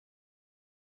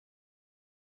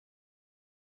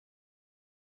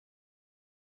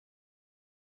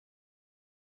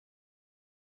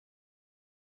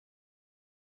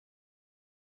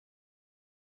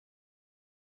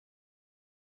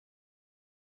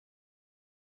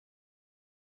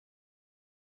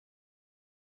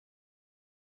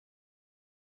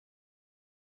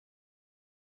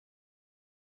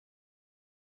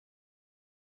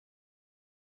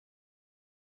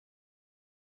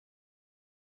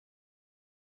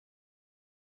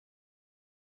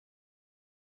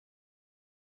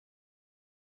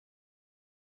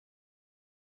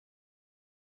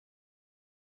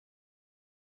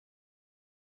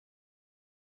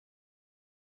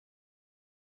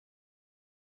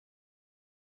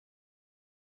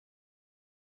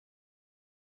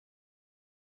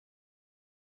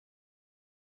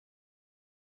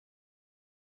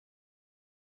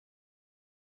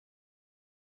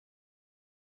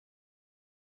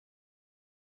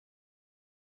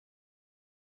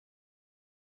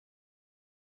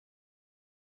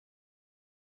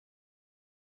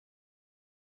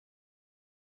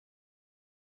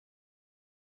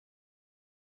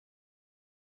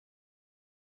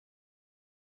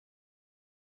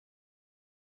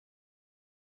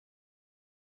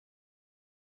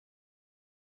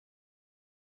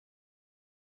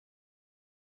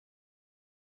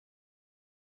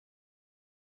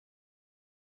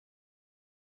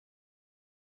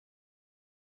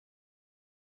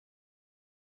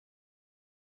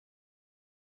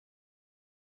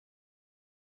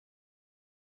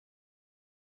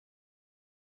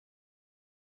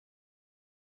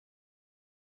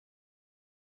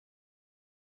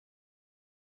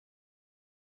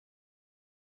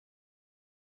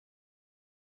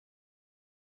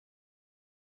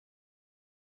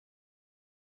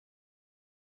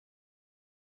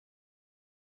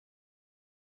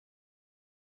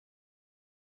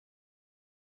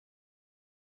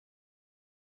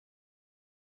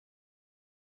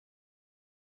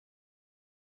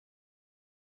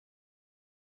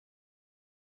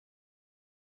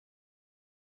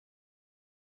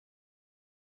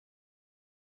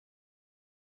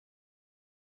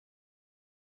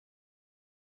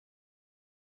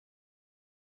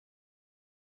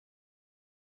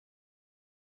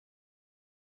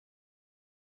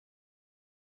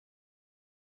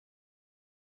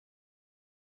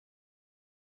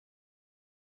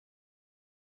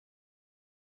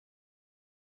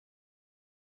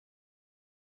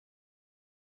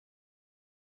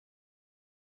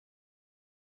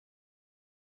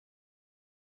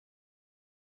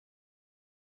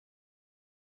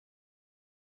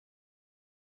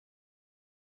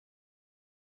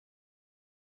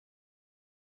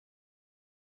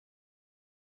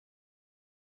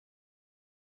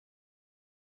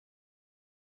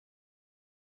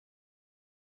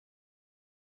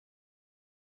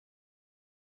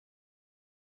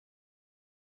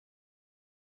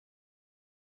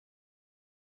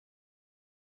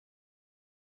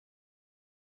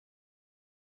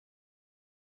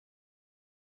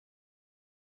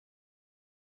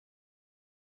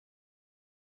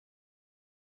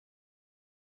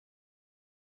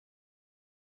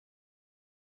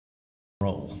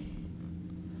Roll.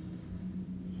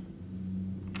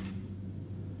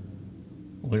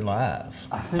 We're live.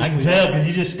 I can tell because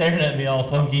you're just staring at me all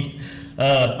funky.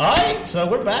 All right, so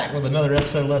we're back with another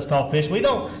episode of Let's Talk Fish.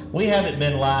 We haven't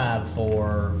been live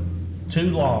for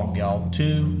too long, y'all.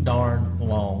 Too darn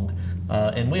long.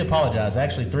 And we apologize.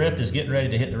 Actually, Thrift is getting ready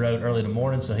to hit the road early in the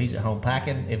morning, so he's at home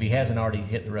packing. If he hasn't already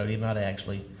hit the road, he might have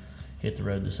actually hit the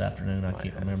road this afternoon. I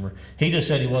can't remember. He just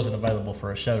said he wasn't available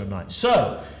for a show tonight.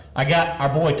 So I got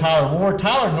our boy Tyler Ward.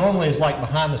 Tyler normally is like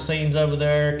behind the scenes over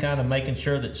there, kind of making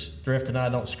sure that Thrift and I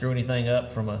don't screw anything up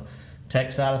from a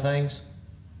tech side of things,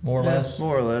 more or less.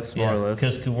 More or less.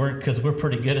 Because we're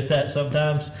pretty good at that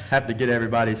sometimes. Have to get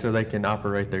everybody so they can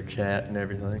operate their chat and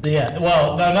everything. Yeah,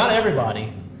 well, no, not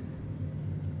everybody.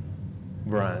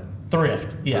 Brian.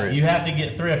 Thrift. Yeah, Thrift. You have to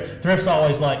get Thrift. Thrift's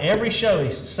always like, every show,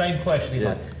 he's the same question. He's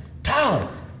like, Tyler,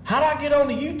 how do I get on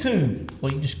to YouTube?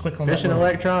 Well, you just click on Fishing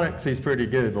electronics, he's pretty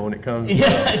good, but when it comes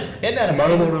to isn't that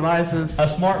mobile devices, a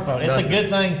smartphone, it's a good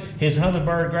thing his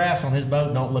Humminbird graphs on his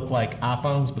boat don't look like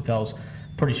iPhones, because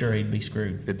pretty sure he'd be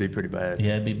screwed. It'd be pretty bad.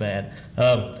 Yeah, it'd be bad.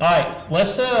 All right,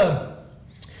 let's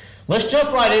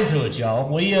jump right into it,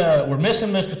 y'all. We're missing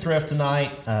Mr. Thrift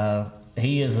tonight.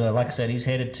 He is, like I said, he's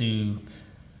headed to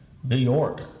New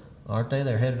York, aren't they?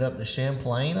 They're headed up to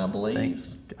Champlain, I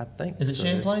believe. I think. Is it so.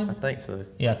 Champlain? I think so.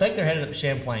 Yeah, I think they're headed up to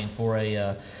Champlain for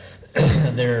a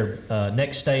their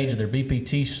next stage of their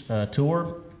BPT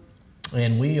tour,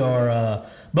 and we are.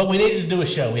 But we needed to do a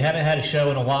show. We haven't had a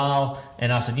show in a while,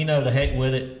 and I said, the heck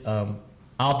with it.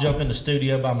 I'll jump in the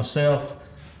studio by myself.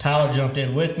 Tyler jumped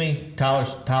in with me.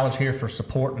 Tyler's here for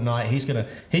support tonight. He's gonna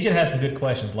have some good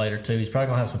questions later too. He's probably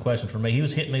gonna have some questions for me. He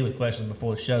was hitting me with questions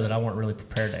before the show that I weren't really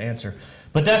prepared to answer.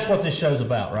 But that's what this show's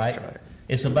about, right? That's right.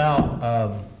 It's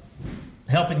about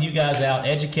helping you guys out,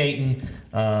 educating,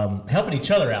 helping each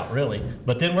other out, really.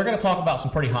 But then we're going to talk about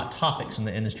some pretty hot topics in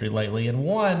the industry lately. And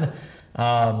one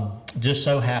just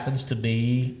so happens to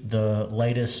be the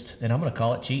latest, and I'm going to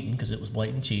call it cheating because it was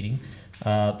blatant cheating,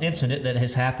 incident that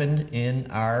has happened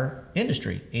in our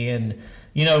industry. And,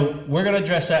 we're going to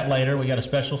address that later. We got a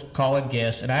special call-in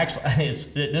guest. And actually,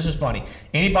 this is funny.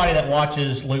 Anybody that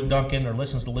watches Luke Duncan or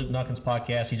listens to Luke Duncan's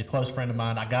podcast, he's a close friend of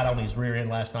mine. I got on his rear end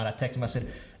last night. I texted him. I said,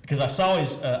 because I saw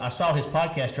his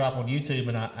podcast drop on YouTube,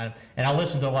 and I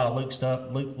listened to a lot of Luke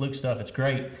stuff. It's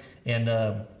great,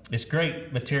 and it's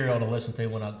great material to listen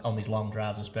to on these long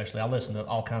drives, especially. I listen to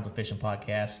all kinds of fishing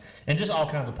podcasts and just all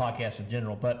kinds of podcasts in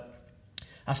general, but.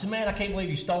 I said, man, I can't believe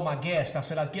you stole my guest. I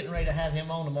said, I was getting ready to have him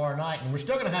on tomorrow night, and we're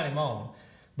still going to have him on.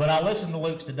 But I listened to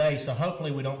Luke's today, so hopefully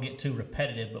we don't get too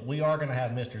repetitive. But we are going to have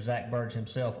Mr. Zach Burge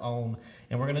himself on,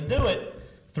 and we're going to do it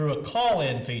through a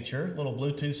call-in feature, little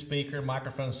Bluetooth speaker,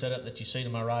 microphone setup that you see to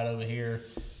my right over here,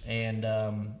 and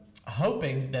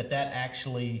hoping that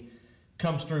actually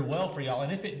comes through well for y'all.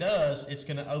 And if it does, it's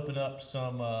going to open up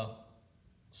some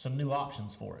new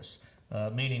options for us.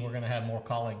 Meaning we're going to have more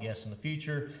call-in guests in the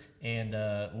future, and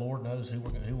Lord knows who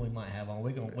we might have on.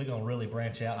 We're gonna really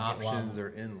branch out. And options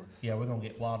are endless. Yeah, we're gonna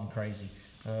get wild and crazy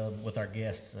with our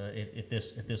guests if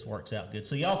this works out good.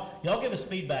 So y'all give us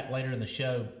feedback later in the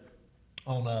show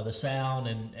on the sound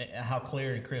and how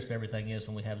clear and crisp everything is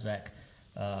when we have Zach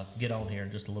get on here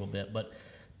in just a little bit. But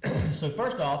so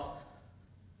first off,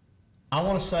 I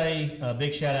want to say a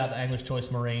big shout out to Angler's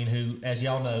Choice Marine, who, as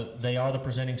y'all know, they are the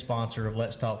presenting sponsor of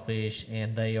Let's Talk Fish,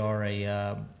 and they are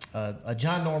a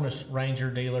ginormous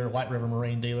Ranger dealer, White River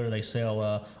Marine dealer. They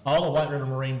sell all the White River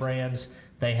Marine brands.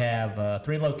 They have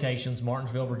 3 locations: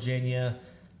 Martinsville, Virginia,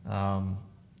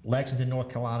 Lexington, North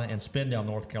Carolina, and Spindale,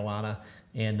 North Carolina.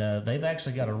 And they've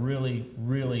actually got a really,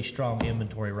 really strong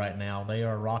inventory right now. They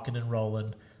are rocking and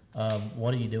rolling.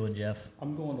 What are you doing, Jeff?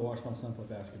 I'm going to watch my son play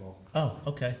basketball. Oh,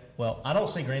 okay. Well, I don't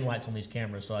see green lights on these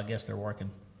cameras, so I guess they're working.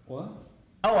 What?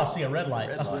 Oh, I see a red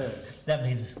light. That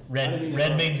means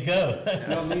red means go. If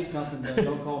y'all need something, then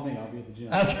don't call me. I'll be at the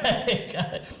gym. Okay,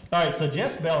 got it. All right, so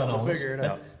Jeff's belling on us. We'll figure it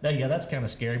out. Yeah, that's kind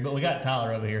of scary, but we got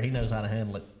Tyler over here. He knows how to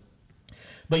handle it.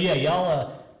 But yeah,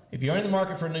 y'all, if you're in the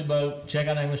market for a new boat, check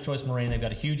out Angler's Choice Marine. They've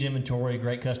got a huge inventory,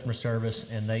 great customer service,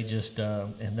 and they just are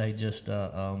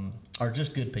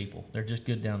just good people. They're just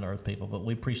good, down-to-earth people. But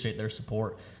we appreciate their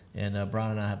support, and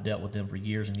Brian and I have dealt with them for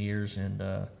years and years.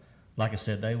 And like I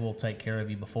said, they will take care of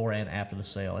you before and after the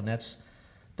sale, and that's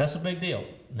a big deal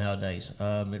nowadays.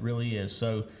 It really is.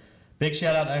 So, big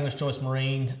shout out to Angler's Choice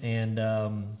Marine, and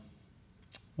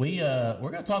we're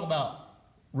going to talk about.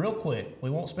 Real quick, we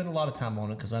won't spend a lot of time on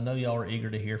it because I know y'all are eager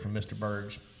to hear from Mr.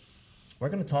 Burge. We're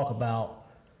going to talk about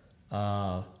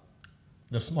the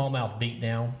smallmouth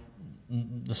beatdown,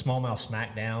 the smallmouth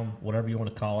smackdown, whatever you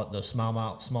want to call it, the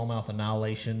smallmouth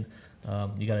annihilation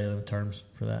You got any other terms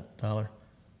for that, Tyler?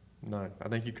 No, I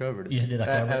think you covered it. Yeah, did I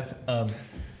cover it?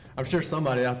 I'm sure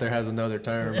somebody out there has another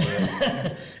term.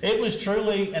 But It was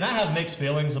truly, and I have mixed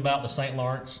feelings about the St.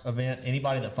 Lawrence event.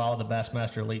 Anybody that followed the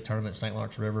Bassmaster Elite Tournament at St.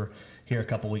 Lawrence River here a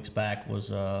couple weeks back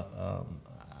was,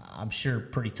 I'm sure,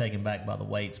 pretty taken back by the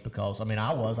weights because, I mean,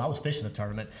 I was fishing the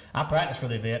tournament. I practiced for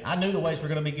the event. I knew the weights were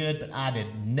going to be good, but I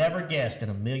did never guessed in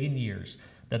a million years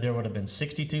that there would have been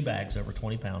 62 bags over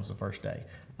 20 pounds the first day.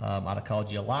 I'd have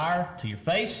called you a liar to your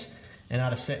face, and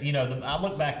I'd have said, I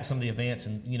look back at some of the events,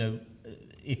 and,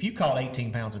 if you caught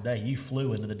 18 pounds a day, you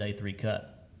flew into the day 3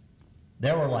 cut.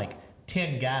 There were like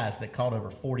 10 guys that caught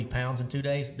over 40 pounds in 2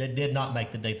 days that did not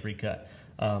make the day 3 cut.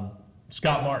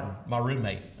 Scott Martin, my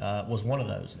roommate, was one of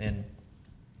those. And,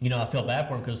 I feel bad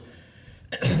for him because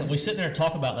we sit there and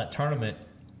talk about that tournament,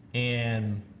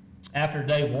 and after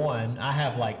day 1, I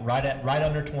have like right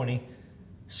under 20.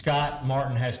 Scott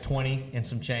Martin has 20 and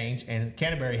some change, and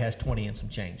Canterbury has 20 and some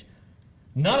change.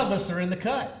 None of us are in the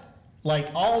cut. Like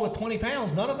all the 20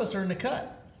 pounds, none of us are in the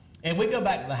cut. And we go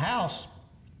back to the house,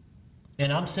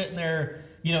 and I'm sitting there,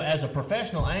 as a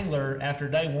professional angler after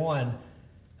day 1,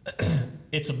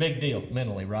 it's a big deal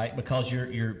mentally, right? Because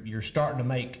you're starting to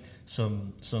make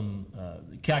some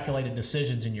calculated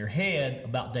decisions in your head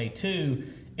about day 2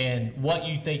 and what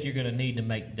you think you're going to need to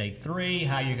make day 3,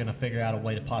 how you're going to figure out a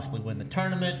way to possibly win the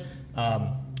tournament.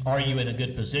 Are you in a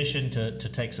good position to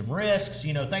take some risks?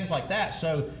 Things like that.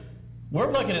 So we're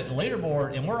looking at the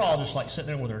leaderboard, and we're all just like sitting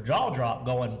there with our jaw dropped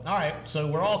going, all right, so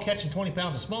we're all catching 20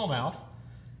 pounds of smallmouth,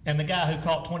 and the guy who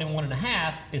caught 21 and a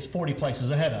half is 40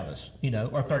 places ahead of us,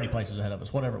 or 30 places ahead of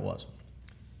us, whatever it was.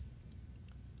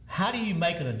 How do you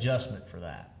make an adjustment for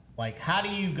that? Like, how do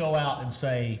you go out and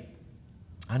say,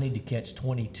 I need to catch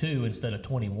 22 instead of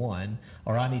 21,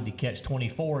 or I need to catch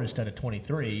 24 instead of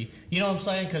 23? You know what I'm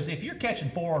saying? Because if you're catching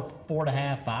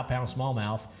 4.5, 5 pound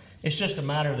smallmouth, it's just a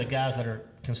matter of the guys that are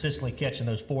consistently catching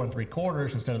those 4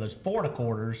 3/4 instead of those 4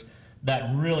 1/4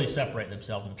 that really separate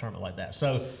themselves in a tournament like that.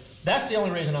 So that's the only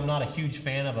reason I'm not a huge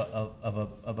fan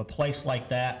of a place like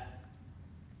that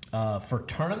for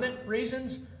tournament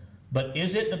reasons. But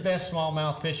is it the best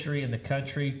smallmouth fishery in the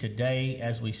country today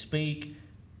as we speak?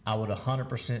 I would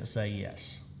 100% say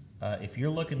yes. If you're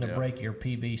looking to break your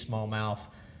PB smallmouth,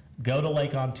 go to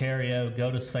Lake Ontario, go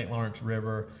to St. Lawrence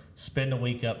River, spend a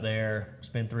week up there,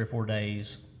 spend 3 or 4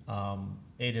 days.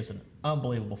 It is an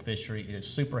unbelievable fishery. It is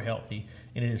super healthy,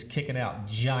 and it is kicking out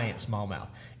giant smallmouth.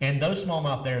 And those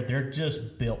smallmouth there, they're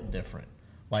just built different.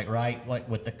 Like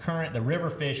with the current, the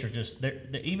river fish are just,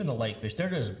 even the lake fish, they're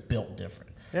just built different.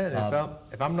 Yeah,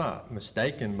 if I'm not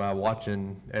mistaken by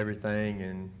watching everything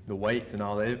and the weights and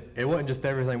all that, it wasn't just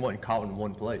everything wasn't caught in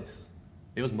one place.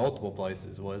 It was multiple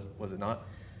places, was it not?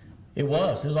 It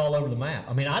was all over the map.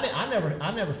 I mean,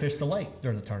 I never fished the lake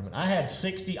during the tournament. I had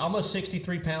almost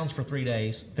 63 pounds for 3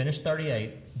 days, finished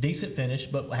 38, decent finish,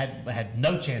 but had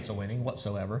no chance of winning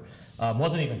whatsoever.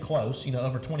 Wasn't even close,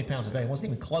 over 20 pounds a day. Wasn't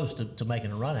even close to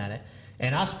making a run at it.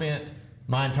 And I spent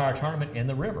my entire tournament in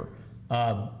the river.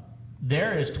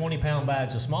 There is 20-pound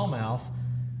bags of smallmouth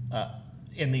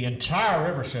in the entire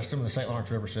river system, the St. Lawrence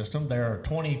River system. There are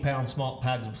 20-pound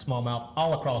bags of smallmouth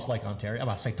all across Lake Ontario.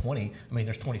 I say 20. I mean,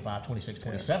 there's 25, 26,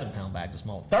 27-pound bags of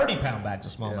small, 30-pound bags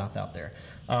of smallmouth out there.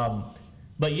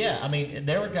 But yeah, I mean,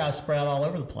 there were guys spread out all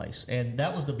over the place, and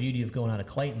that was the beauty of going out of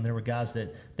Clayton. There were guys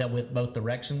that went both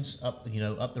directions up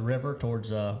the river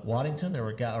towards Waddington. There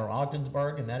were guys, or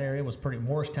Ogdensburg, and that area was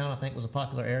Morristown, I think, was a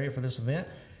popular area for this event.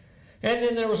 And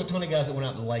then there was a ton of guys that went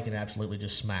out to the lake and absolutely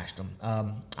just smashed them.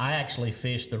 I actually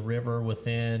fished the river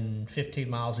within 15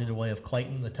 miles either way of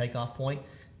Clayton, the takeoff point,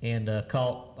 and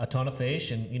caught a ton of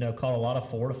fish and, caught a lot of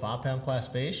 4 to 5 pound class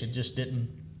fish and just didn't,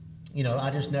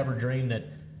 I just never dreamed that,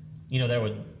 there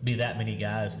would be that many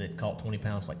guys that caught 20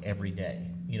 pounds like every day.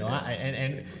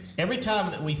 And every time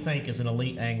that we think as an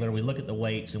elite angler, we look at the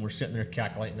weights and we're sitting there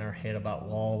calculating in our head about,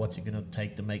 well, what's it going to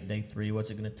take to make day 3? What's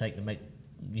it going to take to make,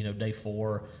 day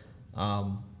 4?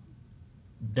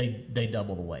 They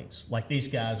double the weights. Like, these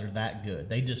guys are that good.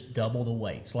 They just double the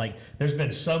weights. Like, there's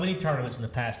been so many tournaments in the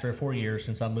past 3 or 4 years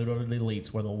since I moved over to the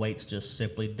elites where the weights just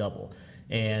simply double.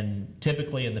 And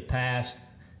typically in the past,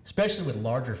 especially with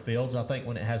larger fields, I think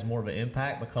when it has more of an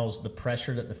impact because the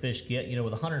pressure that the fish get,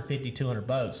 with 150, 200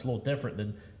 boats, it's a little different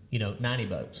than, 90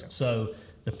 boats. Yeah. So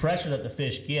the pressure that the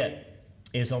fish get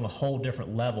is on a whole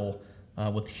different level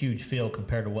with huge field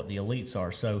compared to what the elites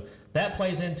are. So that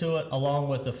plays into it, along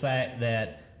with the fact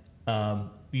that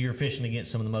you're fishing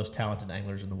against some of the most talented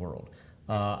anglers in the world.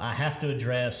 I have to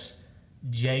address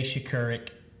Jay Shikurik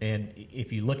And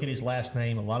if you look at his last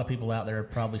name, a lot of people out there are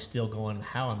probably still going,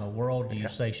 how in the world do you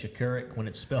say Shakurik when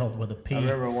it's spelled with a P? I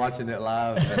remember watching it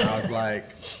live, and I was like,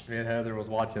 me and Heather was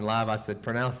watching live. I said,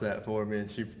 pronounce that for me, and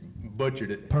she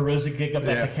butchered it.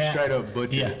 Peruzagigabekakat. Straight up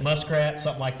butchered it. Muskrat,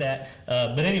 something like that.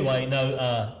 But anyway,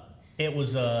 no, it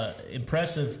was an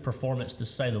impressive performance to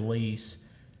say the least.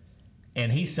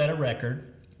 And he set a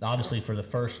record, obviously, for the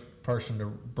first person to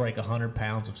break 100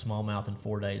 pounds of smallmouth in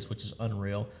 4 days, which is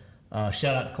unreal.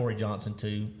 Shout out to Corey Johnson,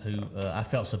 too, who I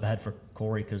felt so bad for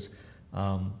Corey because,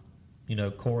 you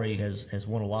know, Corey has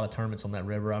won a lot of tournaments on that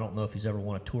river. I don't know if he's ever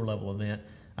won a tour level event.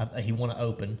 He won an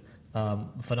open.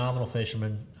 Phenomenal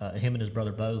fisherman, him and his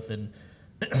brother both. And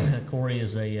Corey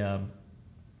is he's a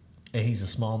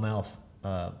smallmouth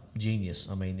genius.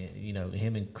 I mean, you know,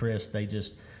 him and Chris,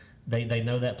 they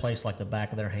know that place like the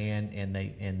back of their hand, and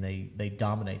they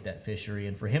dominate that fishery.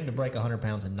 And for him to break 100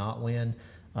 pounds and not win,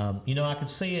 you know, I could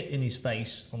see it in his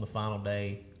face on the final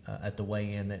day at the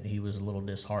weigh-in that he was a little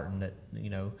disheartened that, you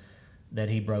know, that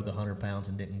he broke 100 pounds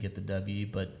and didn't get the W.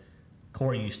 But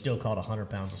Corey, you still caught 100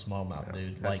 pounds of smallmouth,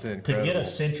 dude. Like, to get a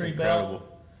century belt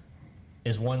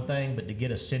is one thing, but to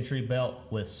get a century belt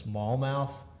with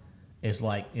smallmouth is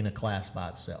like in a class by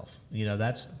itself. You know,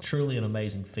 that's truly an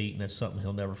amazing feat, and it's something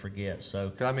he'll never forget.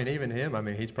 So, I mean, even him, I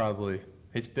mean, he's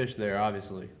fished there,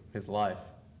 obviously, his life.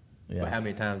 yeah. But how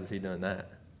many times has he done that?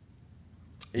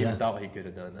 He even thought he could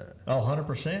have done that. Oh,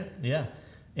 100%, yeah.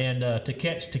 And to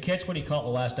catch what he caught the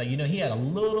last day, you know, he had a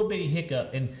little bitty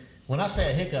hiccup. And when I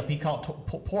say a hiccup, he caught,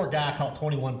 poor guy caught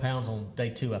 21 pounds on day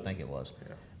 2, I think it was.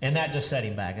 Yeah. And that just set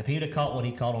him back. If he'd have caught what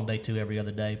he caught on day 2 every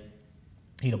other day,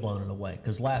 he'd have blown it away.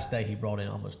 Because last day he brought in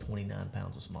almost 29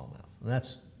 pounds of smallmouth. And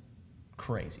that's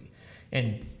crazy.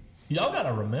 And y'all got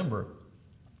to remember,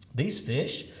 these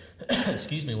fish,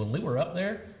 excuse me, when we were up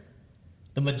there,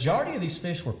 the majority of these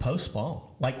fish were post-spawn,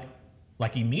 like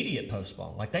immediate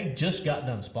post-spawn. Like they just got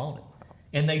done spawning.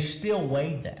 And they still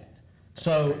weighed that.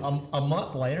 So a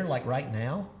month later, like right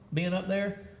now, being up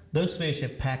there, those fish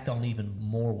have packed on even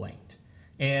more weight.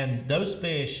 And those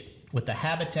fish, with the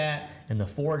habitat and the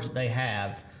forage that they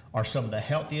have, are some of the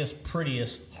healthiest,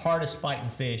 prettiest, hardest fighting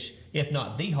fish, if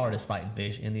not the hardest fighting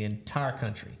fish in the entire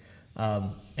country.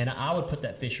 And I would put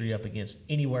that fishery up against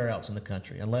anywhere else in the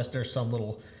country, unless there's some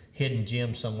little hidden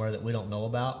gem somewhere that we don't know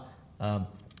about.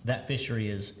 That fishery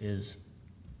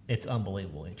it's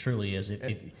unbelievable. It truly is.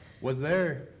 Was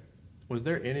there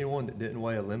anyone that didn't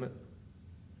weigh a limit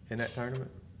in that tournament?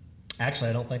 Actually,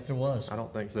 I don't think there was. I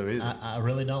don't think so either. I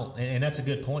really don't. And that's a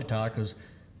good point, Tyler, because,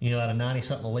 you know, out of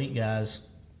 90-something elite guys,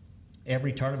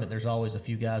 every tournament there's always a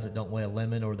few guys that don't weigh a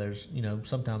limit, or there's, you know,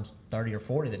 sometimes 30 or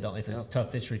 40 that don't, if it's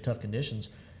tough fishery, tough conditions.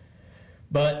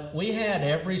 But we had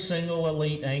every single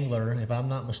elite angler, if I'm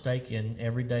not mistaken,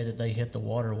 every day that they hit the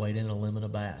water weighed in a limit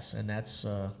of bass, and that's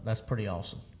pretty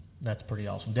awesome. That's pretty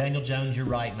awesome. Daniel Jones, you're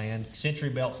right, man. Century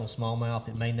belts on smallmouth,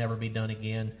 it may never be done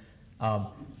again.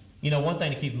 You know, one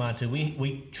thing to keep in mind, too,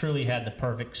 we truly had the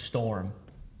perfect storm.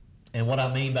 And what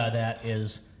I mean by that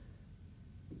is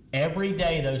every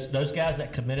day those guys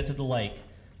that committed to the lake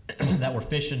that were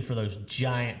fishing for those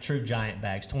true giant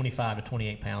bags, 25 to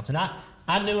 28 pounds. And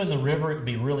I knew in the river it would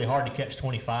be really hard to catch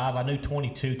 25. I knew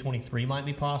 22, 23 might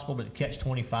be possible, but to catch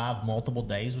 25 multiple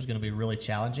days was going to be really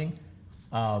challenging.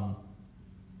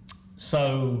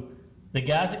 So the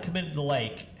guys that committed to the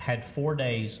lake had 4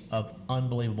 days of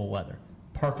unbelievable weather,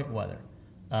 perfect weather.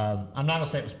 I'm not going to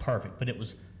say it was perfect, but it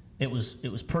was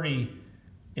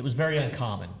very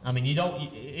uncommon. I mean,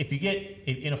 if you get,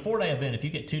 in a 4-day event, if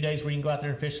you get 2 days where you can go out there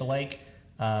and fish the lake,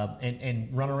 and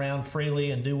run around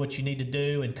freely and do what you need to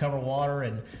do and cover water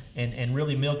and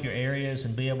really milk your areas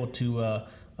and be able to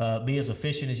be as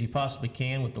efficient as you possibly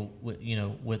can with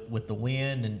the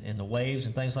wind and the waves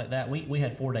and things like that. We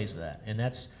had 4 days of that, and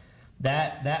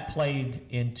that played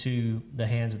into the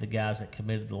hands of the guys that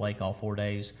committed to the lake all 4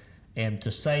 days. And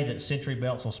to say that century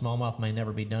belts on smallmouth may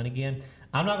never be done again,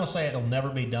 I'm not going to say it'll never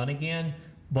be done again,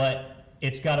 but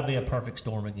it's got to be a perfect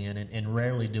storm again, and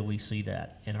rarely do we see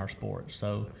that in our sport.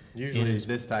 So usually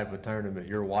this type of tournament,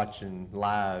 you're watching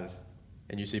live,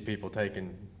 and you see people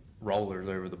taking rollers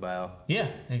over the bow. Yeah,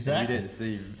 exactly. And you didn't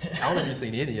see. I don't know if you've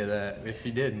seen any of that. If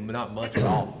you did, not much at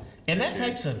all. And it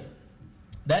takes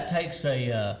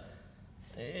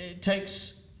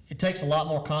a lot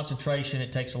more concentration.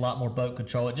 It takes a lot more boat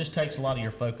control. It just takes a lot of your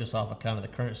focus off of kind of the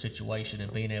current situation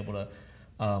and being able to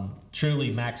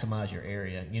truly maximize your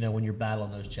area, you know, when you're battling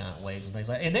those giant waves and things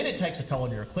like that. And then it takes a toll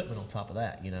on your equipment on top of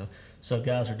that, you know. So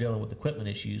guys are dealing with equipment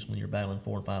issues when you're battling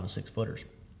 4 and 5 and 6 footers.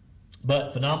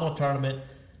 But phenomenal tournament,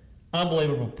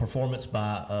 unbelievable performance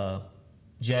by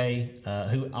Jay,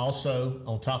 who also,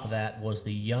 on top of that, was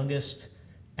the youngest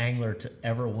angler to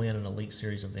ever win an Elite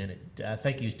Series event. I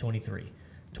think he was 23.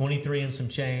 23 and some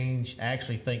change. I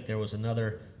actually think there was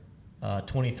another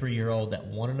 23-year-old that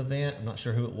won an event. I'm not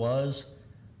sure who it was,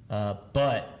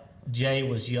 but Jay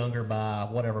was younger by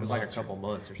whatever It was months. like a couple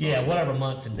months or something. Yeah, whatever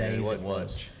months and Yeah, days it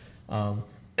was.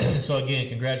 So again,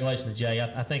 congratulations to Jay.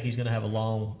 I think he's going to have a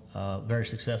long, very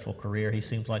successful career. He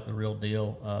seems like the real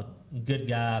deal. Good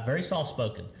guy, very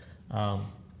soft-spoken,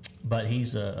 but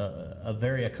he's a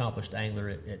very accomplished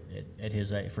angler at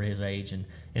his age, for his age, and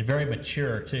very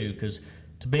mature too. Because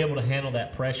to be able to handle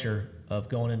that pressure of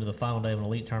going into the final day of an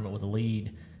elite tournament with a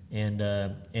lead, and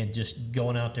just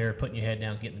going out there, putting your head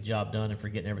down, getting the job done, and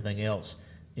forgetting everything else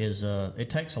is it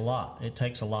takes a lot. It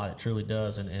takes a lot. It truly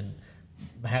does. And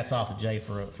hats off to Jay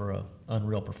for a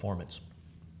unreal performance.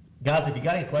 Guys, if you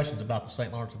got any questions about the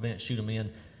St. Lawrence event, shoot them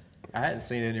in. I hadn't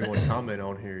seen anyone comment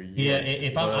on here Yeah,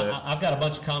 yet. I've got a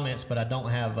bunch of comments, but I don't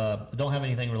have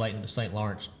anything relating to St.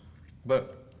 Lawrence.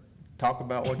 But talk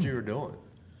about what you were doing,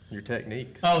 your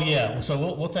techniques. Oh yeah, so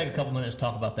we'll take a couple minutes to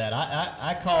talk about that.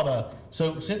 I caught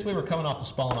so since we were coming off the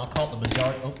spawn, I caught the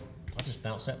majority. Oh, I just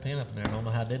bounced that pin up in there. I don't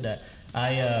know how I did that.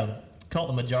 I caught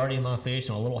the majority of my fish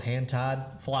on a little hand-tied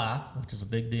fly, which is a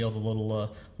big deal. The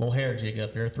little hair jig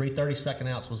up there. 3/32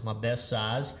 ounce was my best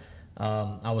size.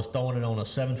 I was throwing it on a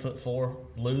 7'4"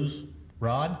 lose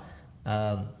rod.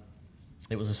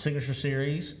 It was a signature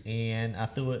series, and I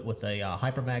threw it with a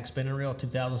Hypermag spinning reel,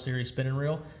 2000 series spinning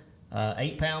reel,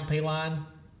 8-pound P-line,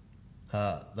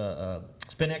 the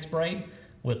Spin-X braid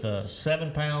with a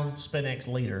 7-pound Spin-X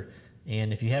leader.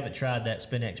 And if you haven't tried that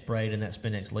Spin-X braid and that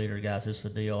Spin-X leader, guys, it's the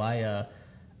deal. I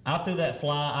threw that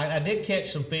fly. I did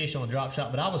catch some fish on a drop shot,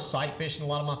 but I was sight fishing a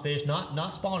lot of my fish,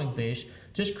 not spawning fish,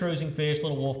 just cruising fish,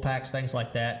 little wolf packs, things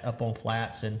like that, up on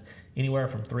flats and anywhere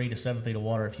from 3 to 7 feet of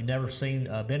water. If you've never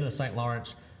been to the St.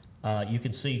 Lawrence, you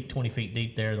can see 20 feet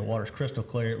deep there. The water's crystal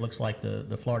clear. It looks like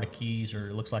the Florida Keys, or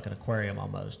it looks like an aquarium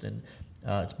almost. And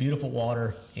it's beautiful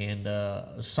water, and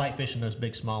sight fishing those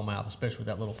big smallmouth, especially with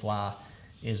that little fly,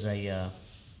 is a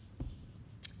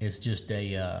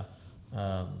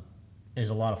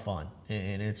lot of fun,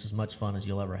 and it's as much fun as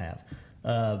you'll ever have.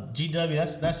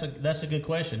 GW, that's a good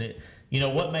question.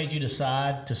 What made you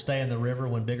decide to stay in the river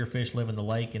when bigger fish live in the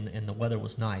lake and the weather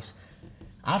was nice?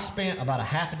 I spent about a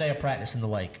half a day of practice in the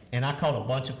lake, and I caught a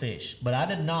bunch of fish, but I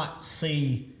did not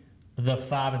see the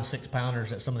 5 and 6 pounders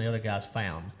that some of the other guys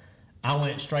found. I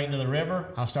went straight into the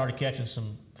river. I started catching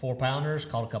some 4 pounders,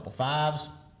 caught a couple 5s,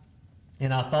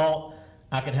 and I thought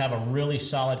I could have a really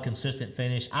solid, consistent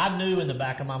finish. I knew in the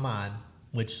back of my mind,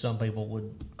 which some people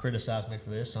would criticize me for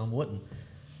this, some wouldn't,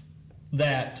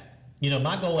 that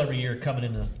my goal every year coming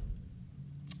into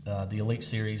the Elite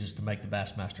Series is to make the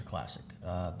Bassmaster Classic.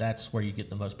 That's where you get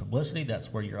the most publicity.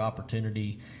 That's where your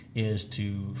opportunity is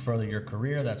to further your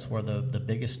career. That's where the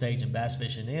biggest stage in bass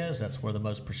fishing is. That's where the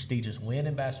most prestigious win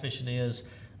in bass fishing is.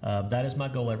 That is my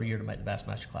goal every year, to make the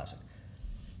Bassmaster Classic.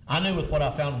 I knew with what I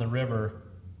found in the river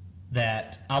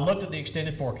that I looked at the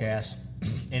extended forecast,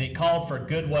 and it called for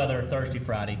good weather Thursday,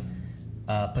 Friday,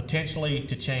 potentially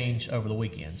to change over the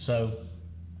weekend. So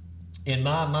in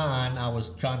my mind, I was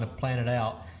trying to plan it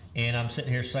out, and I'm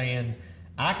sitting here saying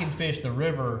I can fish the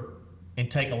river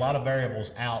and take a lot of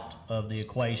variables out of the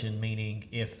equation, meaning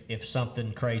if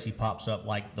something crazy pops up,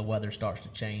 like the weather starts to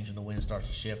change and the wind starts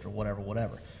to shift or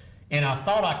whatever. And I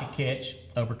thought I could catch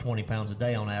over 20 pounds a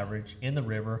day on average in the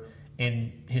river,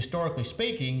 and historically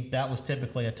speaking, that was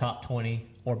typically a top 20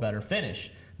 or better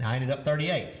finish. Now, I ended up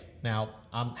 38th. Now,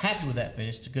 I'm happy with that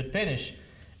finish. It's a good finish,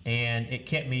 and it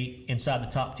kept me inside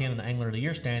the top 10 in the Angler of the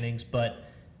Year standings, but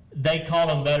they called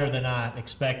them better than I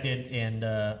expected, and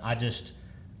I just,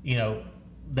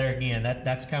 there again,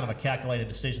 that's kind of a calculated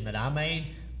decision that I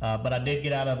made, but I did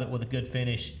get out of it with a good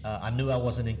finish. I knew I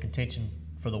wasn't in contention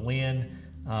for the win,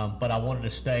 but I wanted to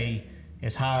stay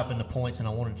as high up in the points, and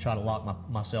I wanted to try to lock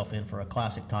myself in for a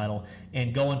classic title.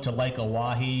 And going to Lake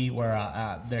Oahe,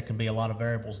 where there can be a lot of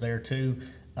variables there too,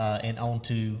 and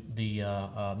onto the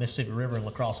Mississippi River in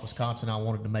La Crosse, Wisconsin, I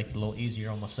wanted to make it a little easier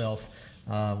on myself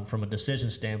from a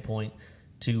decision standpoint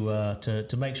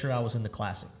to make sure I was in the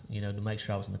classic, to make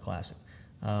sure I was in the classic.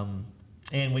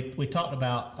 And we talked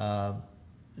about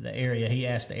the area. He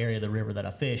asked the area of the river that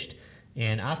I fished,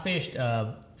 and I fished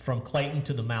from Clayton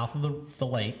to the mouth of the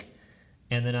lake,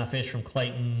 and then I fished from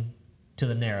Clayton to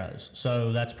the Narrows.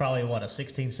 So that's probably, a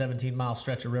 16, 17-mile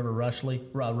stretch of river roughly.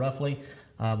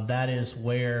 That is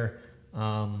where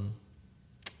I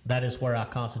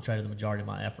concentrated the majority of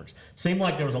my efforts. Seemed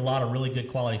like there was a lot of really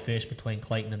good quality fish between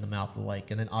Clayton and the mouth of the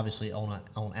lake, and then obviously on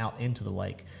out into the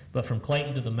lake. But from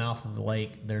Clayton to the mouth of the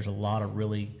lake, there's a lot of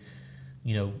really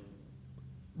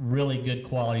really good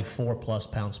quality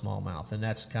 4+ pound smallmouth, and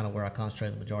that's kind of where I concentrate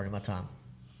the majority of my time.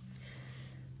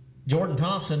 Jordan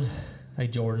Thompson, hey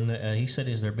Jordan, he said,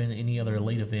 has there been any other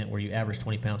elite event where you average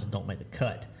 20 pounds and don't make the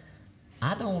cut?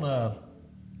 I don't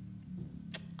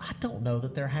know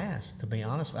that there has, to be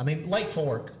honest. I mean, Lake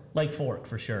Fork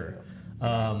for sure.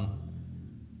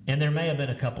 And there may have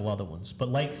been a couple other ones, but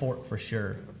Lake Fork for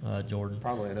sure, Jordan.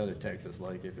 Probably another Texas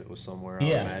lake if it was somewhere, I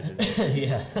Yeah. would imagine.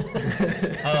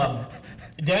 Yeah.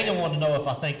 Daniel wanted to know if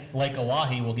I think Lake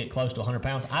Oahe will get close to 100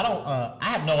 pounds. I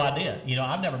have no idea. You know,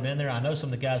 I've never been there. I know some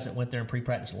of the guys that went there in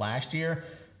pre-practice last year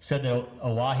said that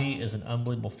Oahe is an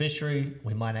unbelievable fishery.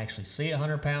 We might actually see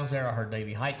 100 pounds there. I heard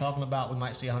Davey Height talking about we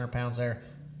might see 100 pounds there.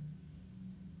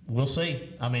 We'll see.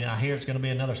 I mean, I hear it's going to be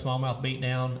another smallmouth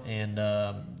beatdown, and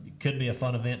it could be a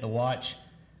fun event to watch.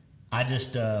 I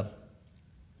just, if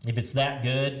it's that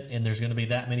good and there's going to be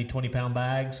that many 20-pound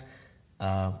bags,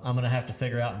 I'm going to have to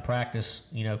figure out in practice,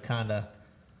 you know, kind of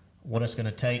what it's going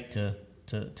to take to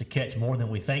catch more than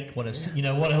we think. What it's, you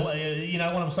know what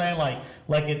I'm saying? Like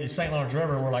at the St. Lawrence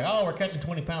River, we're like, oh, we're catching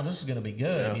 20 pounds. This is going to be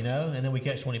good, you know. And then we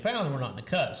catch 20 pounds and we're not in the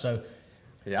cut. So,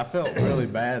 yeah, I felt really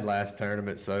bad last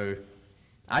tournament. So,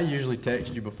 I usually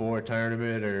text you before a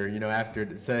tournament or, you know, after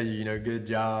to say, you know, good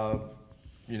job,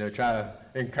 you know, try to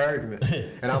encouragement.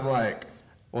 And I'm like,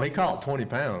 well, he caught 20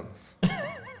 pounds.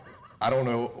 I don't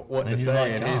know what to say.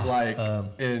 Like, and he's like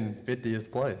in 50th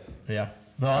place. Yeah.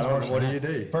 No, I was what do you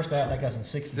do? First I think I was in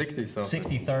 60-something.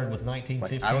 63rd with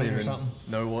 1915 I don't or even something.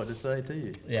 know what to say to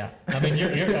you. Yeah. I mean,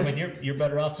 you're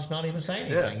better off just not even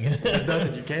saying anything. Yeah. There's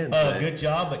nothing you can say. Good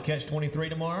job, but catch 23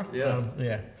 tomorrow. Yeah.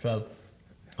 Yeah. So,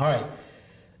 all right.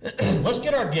 Let's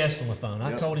get our guest on the phone. I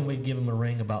Yep. told him we'd give him a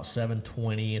ring about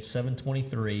 7:20. It's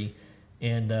 7:23,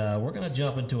 and we're going to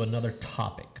jump into another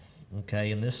topic.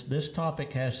 Okay, and this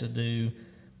topic has to do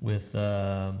with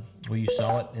well, you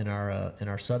saw it in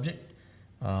our subject.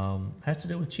 Has to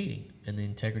do with cheating and the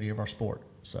integrity of our sport.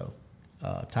 So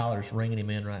Tyler's ringing him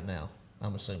in right now,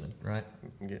 I'm assuming, right?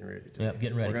 I'm getting ready to. Yep,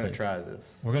 getting ready. We're going to try this.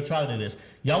 We're going to try to do this.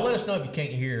 Y'all let us know if you can't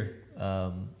hear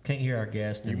our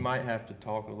guest. You might have to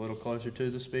talk a little closer to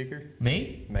the speaker.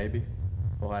 Me? Maybe.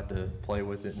 We'll have to play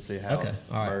with it and see how Okay, it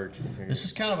all right. merges. This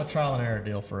is kind of a trial and error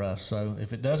deal for us. So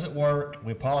if it doesn't work,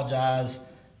 we apologize.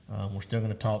 We're still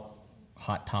going to talk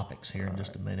hot topics here in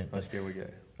just a minute. But Let's go. We go.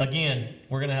 again,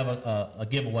 we're going to have a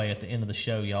giveaway at the end of the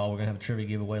show, y'all. We're going to have a trivia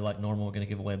giveaway like normal. We're going to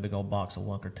give away a big old box of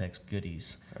Lunker Tex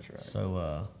goodies. That's right.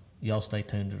 So y'all stay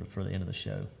tuned for the end of the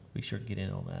show. Be sure to get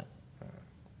in on that.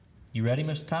 You ready,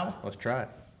 Mr. Tyler? Let's try it.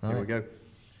 All Here right. we go.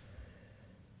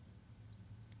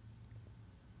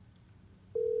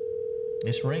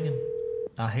 It's ringing.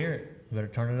 I hear it. You better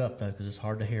turn it up, though, because it's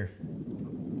hard to hear.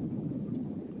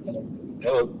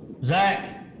 Hello.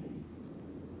 Zach,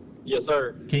 Yes,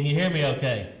 sir. can you hear me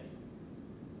okay?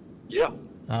 Yeah. All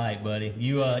right, buddy.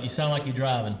 You sound like you're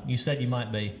driving. You said you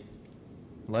might be.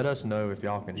 Let us know if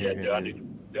y'all can Yeah. hear me.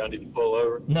 Do I need to pull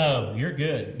over? No, you're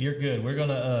good. You're good. We're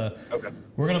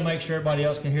gonna make sure everybody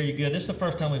else can hear you good. This is the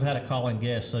first time we've had a call-in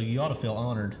guest, so you ought to feel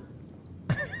honored.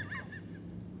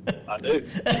 I do.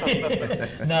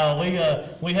 No,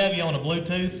 we have you on a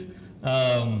Bluetooth.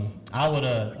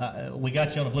 We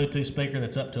got you on a Bluetooth speaker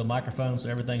that's up to a microphone, so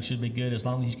everything should be good. As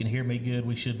long as you can hear me good,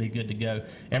 we should be good to go.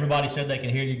 Everybody said they can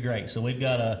hear you great, so we've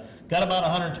got about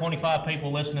 125 people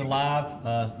listening live.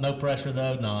 No pressure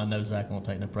though. No, I know Zach won't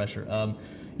take no pressure.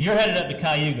 You're headed up to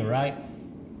Cayuga, right?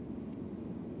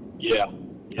 Yeah.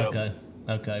 Yep.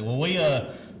 Okay. Well, we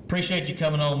appreciate you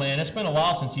coming on, man. It's been a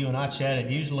while since you and I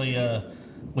chatted. Usually,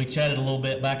 we chatted a little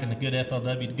bit back in the good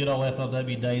old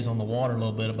FLW days on the water a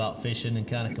little bit about fishing and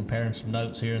kind of comparing some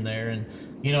notes here and there. And,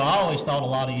 you know, I always thought a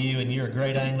lot of you, and you're a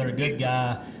great angler, a good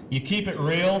guy. You keep it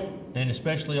real, and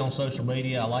especially on social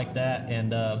media, I like that.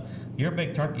 And you're a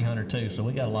big turkey hunter, too, so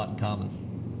we got a lot in common.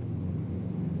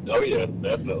 Oh yeah,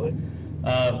 definitely.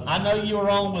 I know you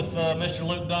were on with Mr.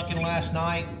 Luke Duncan last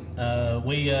night.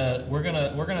 We're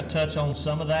gonna touch on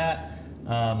some of that.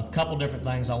 Couple different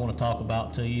things I want to talk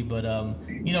about to you, but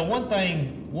you know, one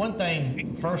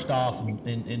thing first off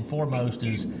and foremost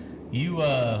is you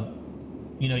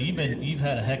know, you've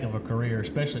had a heck of a career,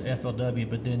 especially at FLW,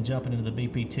 but then jumping into the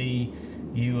BPT.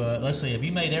 You let's see, have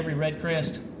you made every red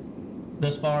crest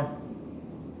thus far?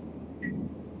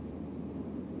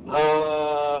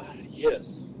 Yes.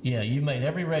 Yeah, you've made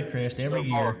every red crest every So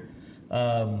far.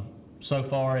 year so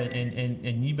far,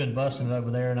 and you've been busting it over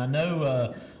there. And I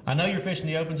know you're fishing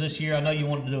the opens this year. I know you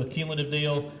wanted to do a cumulative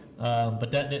deal,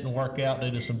 but that didn't work out due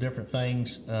to some different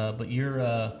things. But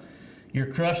you're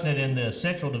crushing it in the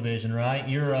Central Division, right?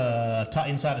 You're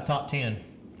inside the top 10,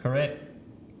 correct?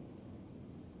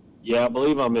 Yeah, I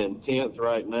believe I'm in 10th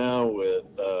right now with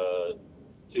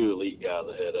 2 elite guys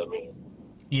ahead of me.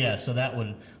 Yeah, so that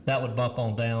would bump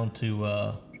on down to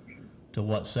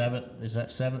what, 7th? Is that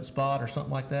 7th spot or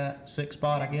something like that? 6th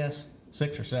spot, I guess.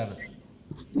 6th or 7th.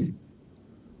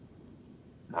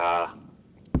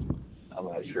 I'm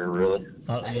not sure really.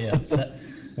 Yeah.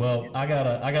 Well, I got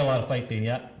a lot of faith in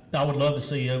you. I would love to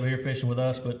see you over here fishing with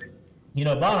us, but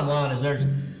bottom line is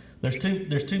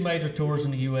there's two major tours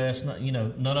in the U.S.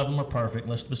 None of them are perfect.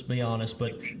 Let's just be honest.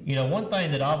 But one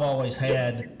thing that I've always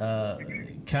had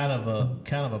kind of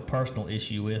a personal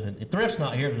issue with, and Thrift's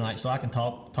not here tonight, so I can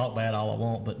talk bad all I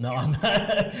want. But no, I'm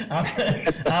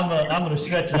going to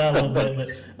stretch it out a little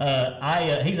bit.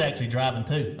 But he's actually driving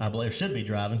too. I believe should be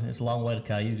driving. It's a long way to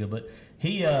Cayuga, but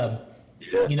he.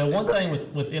 One thing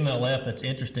with MLF that's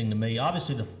interesting to me,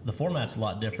 obviously the format's a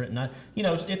lot different, and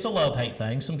it's a love-hate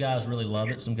thing. Some guys really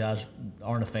love it, some guys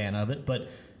aren't a fan of it. But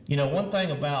one thing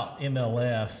about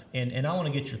MLF, and I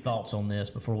want to get your thoughts on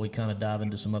this before we kind of dive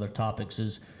into some other topics,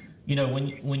 is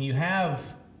when you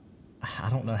have, I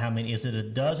don't know how many, is it a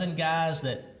dozen guys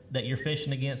that you're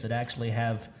fishing against that actually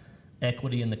have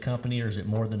equity in the company, or is it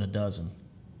more than a dozen?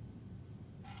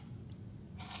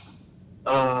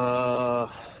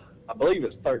 I believe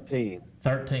it's 13.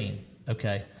 13,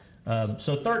 okay.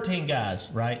 So 13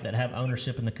 guys, right, that have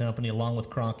ownership in the company, along with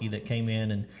Cronky that came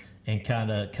in and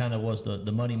kind of was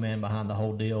the money man behind the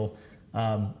whole deal.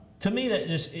 To me,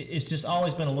 it's just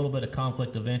always been a little bit of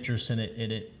conflict of interest, and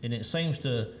it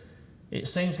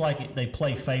seems like they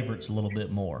play favorites a little bit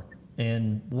more.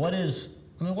 And what's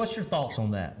your thoughts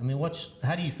on that? I mean,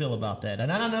 how do you feel about that?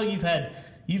 And I know you've had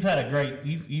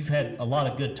a lot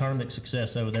of good tournament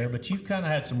success over there, but you've kind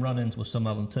of had some run-ins with some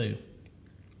of them too.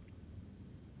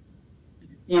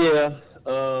 Yeah,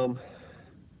 I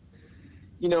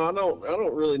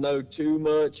don't really know too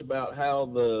much about how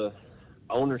the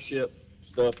ownership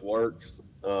stuff works.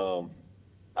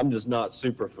 I'm just not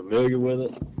super familiar with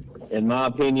it. In my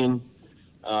opinion,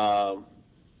 from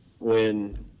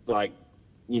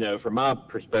my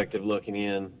perspective looking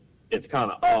in, it's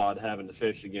kind of odd having to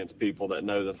fish against people that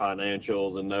know the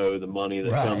financials and know the money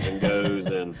that comes and goes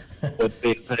and what's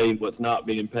being paid, what's not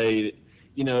being paid.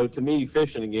 To me,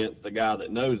 fishing against a guy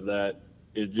that knows that,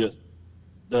 it just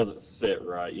doesn't sit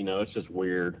right. It's just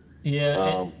weird.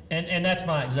 Yeah, and that's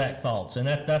my exact thoughts, and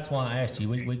that's why I asked you.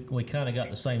 We kind of got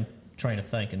the same train of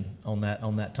thinking on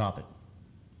that topic.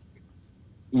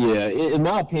 Yeah, in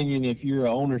my opinion, if you're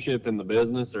ownership in the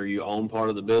business or you own part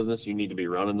of the business, you need to be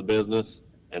running the business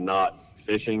and not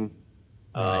fishing.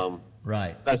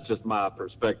 Right. That's just my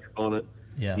perspective on it.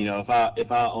 Yeah.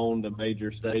 If I owned a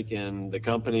major stake in the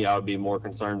company, I would be more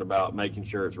concerned about making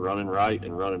sure it's running right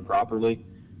and running properly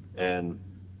and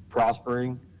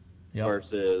prospering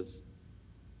versus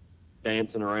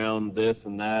dancing around this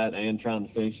and that and trying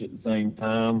to fish at the same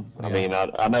time. Yeah. I mean,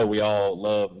 I know we all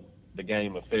love the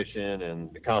game of fishing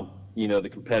and the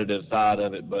competitive side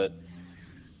of it, but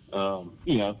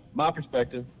my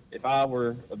perspective, if I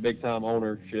were a big-time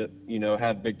ownership,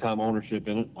 had big-time ownership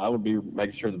in it, I would be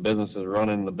making sure the business is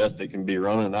running the best it can be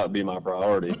running. That would be my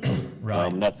priority.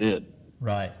 Right. That's it.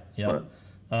 Right. Yeah.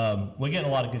 We're getting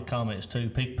a lot of good comments too.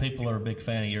 People are a big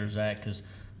fan of yours, Zach, because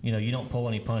you don't pull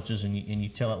any punches and you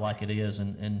tell it like it is.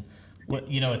 And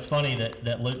it's funny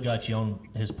that Luke got you on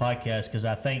his podcast, because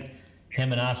I think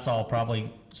him and I saw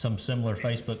probably some similar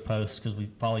Facebook posts, because we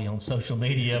follow you on social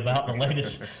media, about the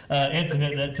latest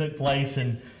incident that took place,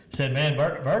 and said, man,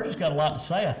 Burge's got a lot to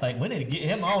say. I think we need to get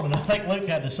him on, and I think Luke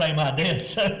had the same idea.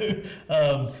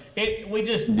 So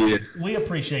we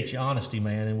appreciate your honesty,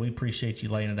 man, and we appreciate you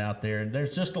laying it out there. And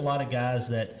there's just a lot of guys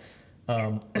that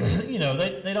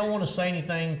they don't want to say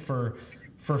anything for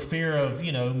fear of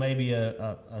maybe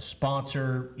a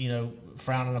sponsor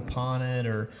frowning upon it,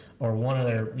 or one of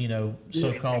their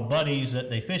so-called buddies that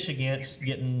they fish against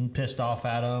getting pissed off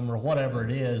at them, or whatever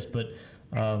it is. But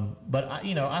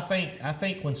I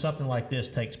think when something like this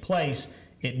takes place,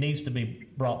 it needs to be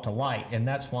brought to light, and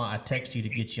that's why I text you to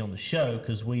get you on the show,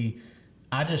 because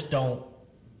I just don't.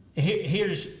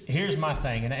 Here's my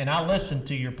thing, and I listened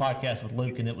to your podcast with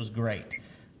Luke, and it was great.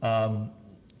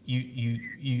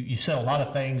 You said a lot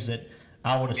of things that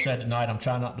I would have said tonight. I'm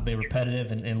trying not to be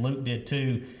repetitive, and Luke did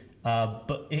too.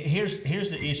 But here's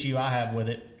the issue I have with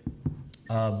it.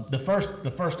 The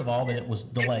first of all, that it was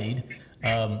delayed.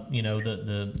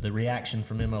 The reaction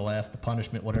from MLF, the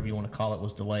punishment, whatever you want to call it,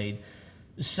 was delayed.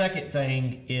 The second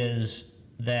thing is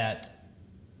that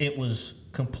it was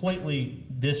completely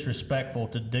disrespectful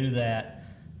to do that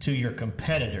to your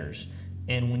competitors.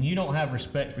 And when you don't have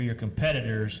respect for your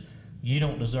competitors, you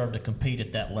don't deserve to compete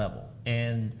at that level.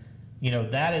 And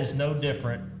that is no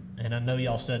different. and I know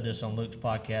y'all said this on Luke's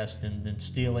podcast, and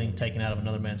stealing, taking out of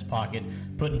another man's pocket,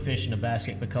 putting fish in a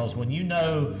basket, because when you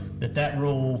know that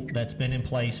rule that's been in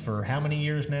place for how many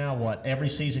years now, what, every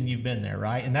season you've been there,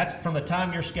 right? And that's from the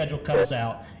time your schedule comes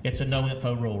out, it's a no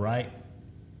info rule, right?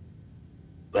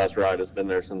 That's right. It's been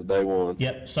there since day one.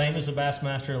 Yep, same as the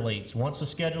Bassmaster Elites. Once the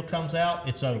schedule comes out,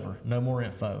 it's over. No more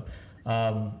info.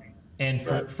 And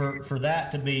for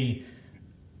that to be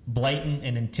blatant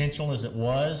and intentional as it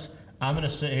was, I'm going to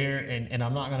sit here and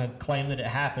I'm not going to claim that it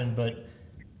happened, but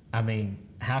I mean,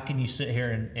 how can you sit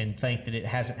here and think that it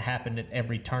hasn't happened at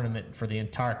every tournament for the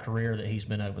entire career that he's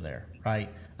been over there, right?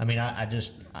 I mean, I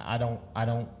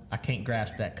can't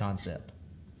grasp that concept.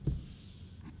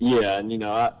 Yeah, and you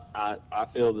know, I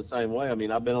feel the same way. I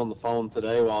mean, I've been on the phone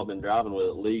today while I've been driving with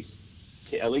at least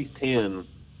 10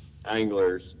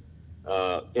 anglers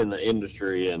in the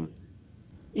industry, and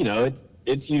you know,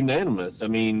 it's unanimous. I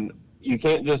mean, you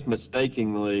can't just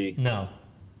mistakenly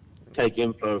take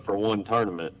info for one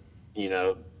tournament. You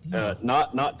know,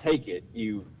 not take it.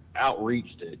 You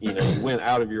outreached it. You know, you went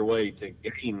out of your way to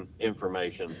gain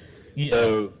information. Yeah.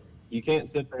 So you can't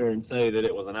sit there and say that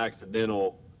it was an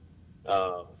accidental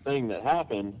thing that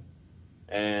happened,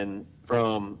 and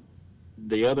from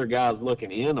the other guys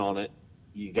looking in on it,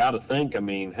 you got to think, I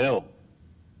mean, hell,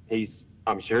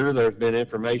 I'm sure there's been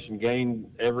information gained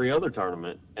every other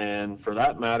tournament, and for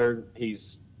that matter,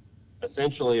 he's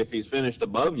essentially, if he's finished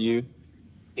above you,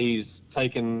 he's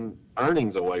taken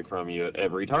earnings away from you at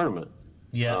every tournament.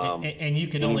 Yeah, and you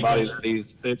can only go, that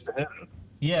he's fished ahead of.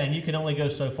 Yeah, and you can only go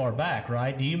so far back,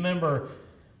 right? Do you remember,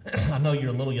 I know you're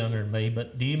a little younger than me,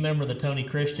 but do you remember the Tony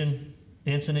Christian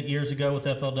incident years ago with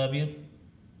FLW?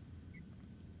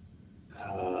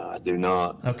 I do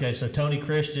not. Okay, so Tony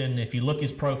Christian, if you look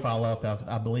his profile up,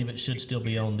 I believe it should still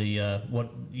be on the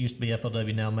what used to be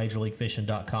FLW, now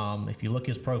MajorLeagueFishing.com. If you look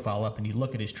his profile up and you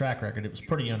look at his track record, it was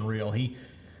pretty unreal. He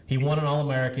won an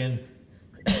All-American.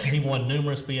 He won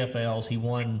numerous BFLs. He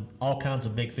won all kinds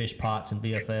of big fish pots and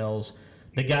BFLs.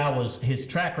 The guy his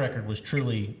track record was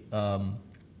truly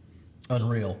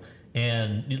unreal.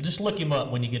 And you just look him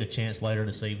up when you get a chance later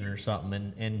this evening or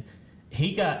something. And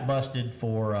he got busted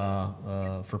for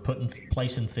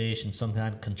placing fish in some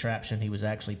kind of contraption he was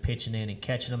actually pitching in and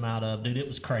catching them out of. Dude, it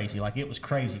was crazy. Like, it was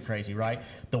crazy, right?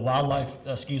 The wildlife,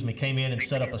 came in and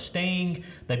set up a sting.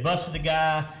 They busted the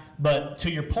guy. But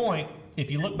to your point,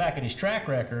 if you look back at his track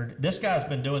record, this guy's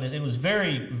been doing it. It was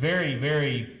very, very,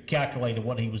 very calculated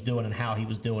what he was doing and how he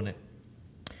was doing it.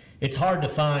 It's hard to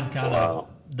find kind of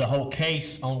the whole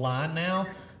case online now,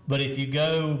 but if you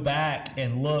go back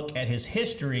and look at his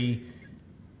history,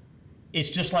 it's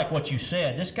just like what you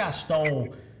said. This guy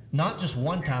stole not just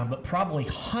one time, but probably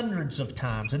hundreds of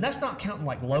times, and that's not counting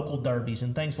like local derbies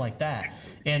and things like that.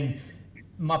 And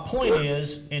my point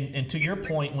is, and to your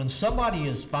point, when somebody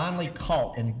is finally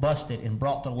caught and busted and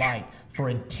brought to light for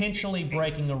intentionally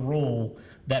breaking a rule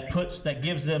that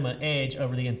gives them an edge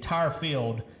over the entire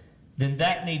field, then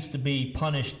that needs to be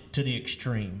punished to the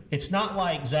extreme. It's not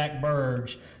like Zach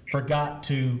Burge forgot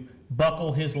to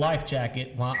buckle his life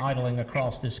jacket while idling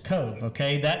across this cove,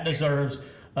 okay? That deserves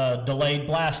a delayed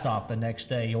blast off the next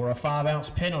day or a 5-ounce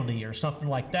penalty or something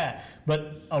like that.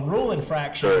 But a rule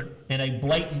infraction and a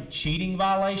blatant cheating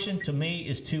violation, to me,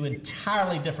 is two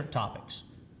entirely different topics,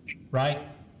 right?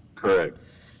 Correct.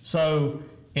 So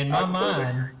in my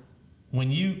mind,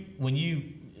 when you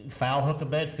foul hook a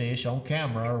bedfish on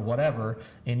camera or whatever,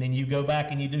 and then you go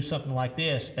back and you do something like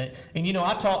this, and you know,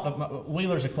 I talked to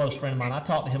Wheeler's a close friend of mine. I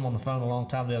talked to him on the phone a long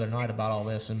time the other night about all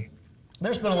this, and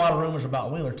there's been a lot of rumors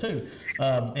about Wheeler too,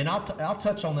 and I'll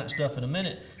touch on that stuff in a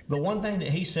minute. But one thing that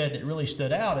he said that really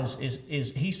stood out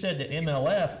is he said that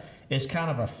MLF is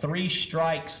kind of a 3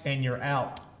 strikes and you're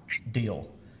out deal.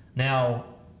 Now,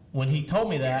 when he told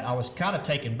me that, I was kind of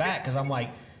taken back, because I'm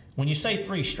like, when you say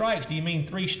 3 strikes, do you mean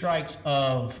 3 strikes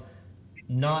of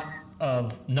not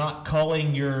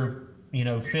culling your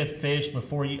 5th fish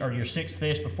before you, or your 6th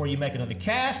fish before you make another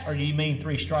cast, or do you mean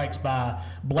 3 strikes by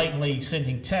blatantly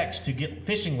sending text to get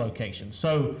fishing locations?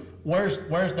 So where's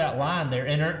that line there?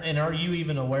 And are you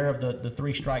even aware of the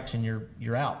 3 strikes and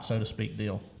you're out, so to speak,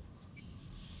 deal?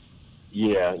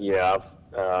 Yeah,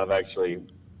 I've actually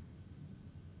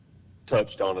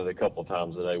touched on it a couple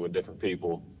times today with different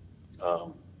people.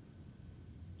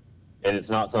 And it's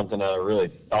not something I really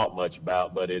thought much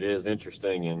about, but it is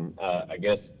interesting. And I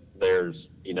guess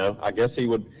I guess he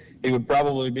would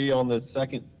probably be on his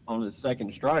second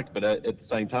strike, but at the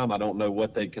same time, I don't know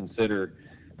what they consider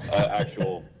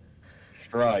actual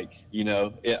strike.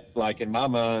 Like in my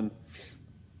mind,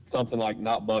 something like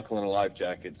not buckling a life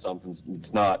jacket,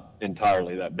 it's not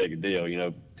entirely that big a deal.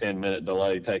 10-minute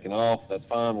delay taking off, that's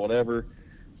fine, whatever.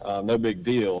 No big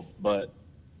deal. But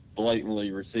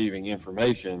blatantly receiving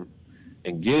information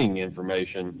and getting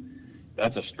information,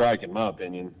 that's a strike in my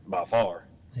opinion, by far.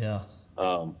 Yeah.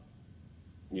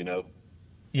 You know.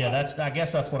 Yeah, I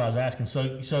guess that's what I was asking.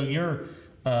 So you're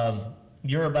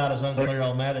about as unclear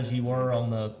on that as you were on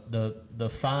the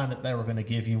fine that they were going to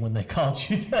give you when they called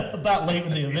you about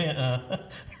leaving the event.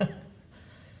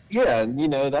 Yeah, and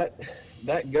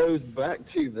that goes back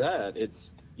to that.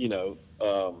 It's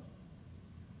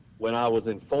when I was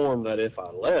informed that if I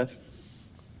left,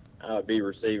 I would be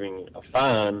receiving a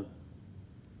fine,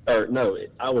 or no,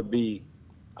 I would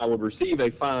receive a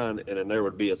fine, and then there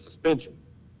would be a suspension.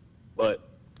 But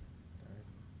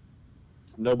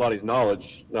it's nobody's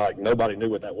knowledge, like nobody knew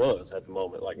what that was at the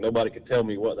moment. Like nobody could tell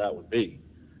me what that would be.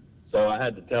 So I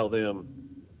had to tell them,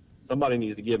 somebody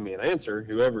needs to give me an answer.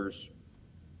 Whoever's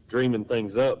dreaming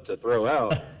things up to throw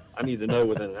out, I need to know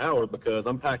within an hour, because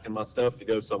I'm packing my stuff to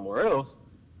go somewhere else.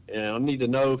 And I need to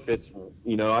know if it's,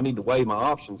 I need to weigh my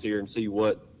options here and see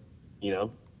what's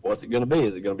it going to be?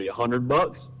 Is it going to be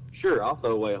 $100? Sure, I'll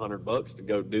throw away $100 to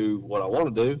go do what I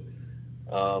want to do.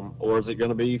 Or is it going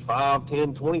to be $5,000,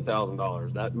 $10,000,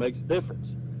 $20,000? That makes a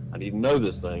difference. I need to know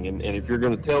this thing. And if you're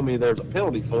going to tell me there's a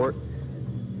penalty for it,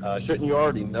 shouldn't you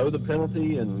already know the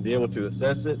penalty and be able to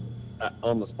assess it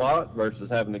on the spot versus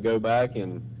having to go back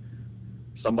and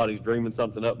somebody's dreaming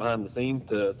something up behind the scenes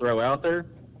to throw out there?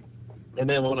 And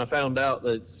then when I found out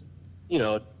that it's,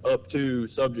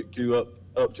 subject to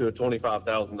up to a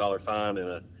 $25,000 fine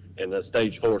and a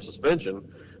stage 4 suspension,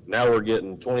 now we're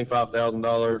getting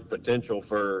 $25,000 potential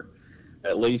for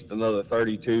at least another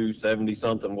 32, 70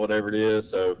 something, whatever it is.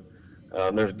 So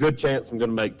there's a good chance I'm going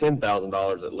to make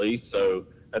 $10,000 at least. So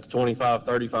that's $25,000,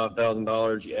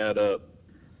 $35,000. You add up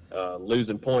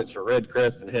losing points for red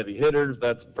crest and heavy hitters.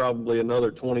 That's probably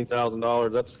another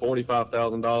 $20,000. That's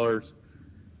 $45,000.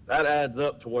 That adds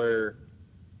up to where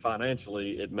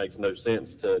financially it makes no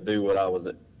sense to do what I was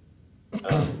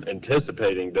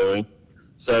anticipating doing.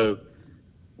 So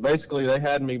basically they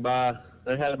had me buy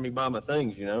my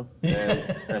things,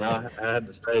 and I had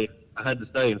to stay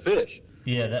and fish.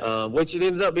 Yeah. Which it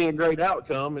ended up being a great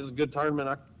outcome. It was a good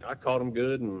tournament. I caught them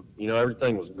good, and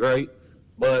everything was great.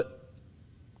 But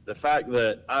the fact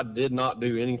that I did not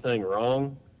do anything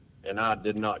wrong and I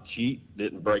did not cheat,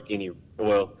 didn't break any,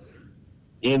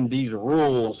 in these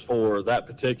rules for that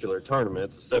particular tournament,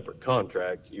 it's a separate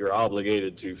contract. You're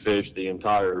obligated to fish the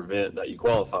entire event that you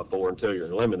qualify for until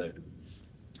you're eliminated.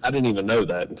 I didn't even know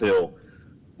that until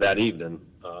that evening.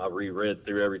 I reread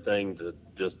through everything to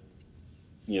just,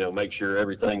 make sure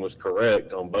everything was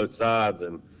correct on both sides.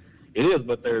 And it is,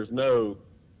 but there's no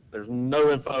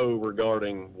info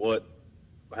regarding what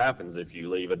happens if you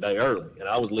leave a day early. And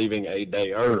I was leaving a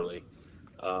day early.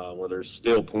 Where there's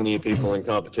still plenty of people in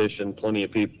competition, plenty of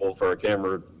people for a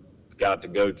camera guy to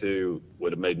go to,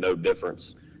 would have made no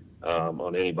difference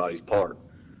on anybody's part.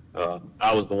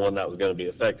 I was the one that was going to be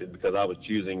affected because I was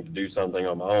choosing to do something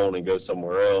on my own and go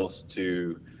somewhere else.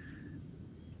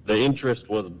 The interest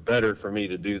was better for me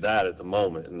to do that at the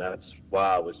moment, and that's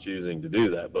why I was choosing to do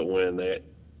that. But when they,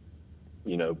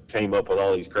 came up with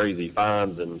all these crazy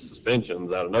fines and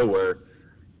suspensions out of nowhere,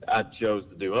 I chose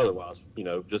to do otherwise,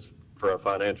 just for a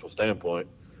financial standpoint.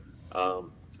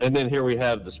 And then here we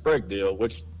have the Sprague deal,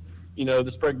 which,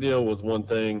 the Sprague deal was one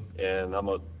thing, and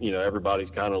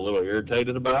everybody's kind of a little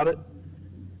irritated about it.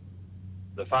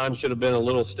 The fine should have been a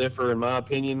little stiffer, in my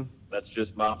opinion. That's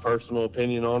just my personal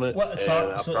opinion on it.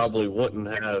 I probably wouldn't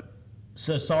have.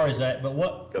 So sorry, Zach, but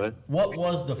Go ahead. What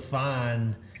was the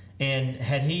fine, and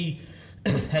had he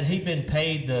been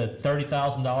paid the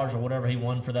 $30,000 or whatever he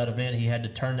won for that event, he had to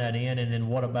turn that in, and then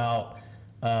what about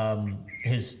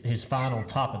his fine on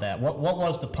top of that? What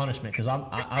was the punishment? Because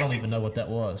I don't even know what that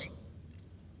was.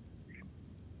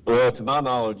 Well, to my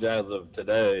knowledge, as of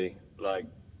today, like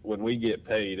when we get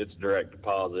paid, it's direct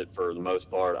deposit for the most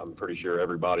part. I'm pretty sure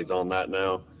everybody's on that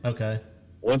now. Okay.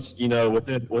 Once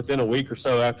within a week or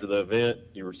so after the event,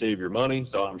 you receive your money.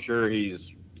 So I'm sure he's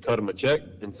cut him a check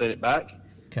and sent it back.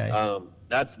 Okay.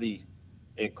 That's the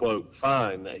in quote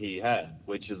fine that he had,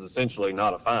 which is essentially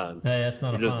not a fine. Hey, that's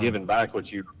not You're a just fine. giving back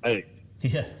what you paid.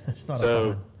 Yeah, that's not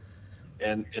a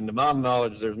fine. And to my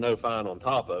knowledge, there's no fine on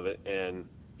top of it, and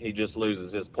he just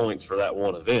loses his points for that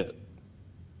one event.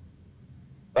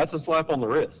 That's a slap on the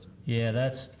wrist. Yeah,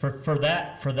 that's for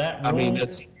that rule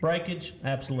breakage.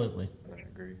 Absolutely. I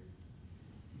agree.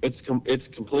 It's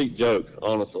complete joke,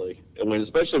 honestly, and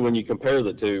especially when you compare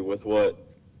the two with what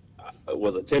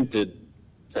was attempted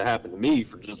to happen to me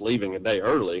for just leaving a day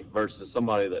early versus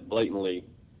somebody that blatantly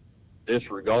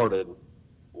disregarded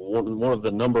one of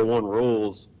the number one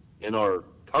rules in our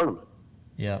tournament.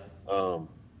 Yeah.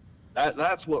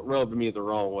 That's what rubbed me the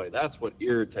wrong way. That's what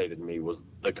irritated me, was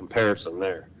the comparison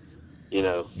there. You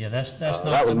know. Yeah, that's not.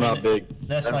 That was not big.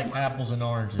 That's like apples and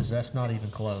oranges. That's not even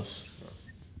close.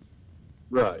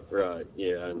 Right.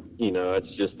 Yeah, and you know,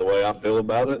 it's just the way I feel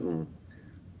about it, and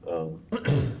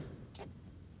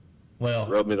well,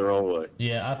 rubbed me the wrong way.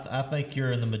 Yeah, I think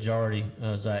you're in the majority,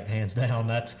 Zach, hands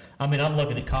down. I'm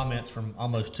looking at comments from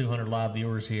almost 200 live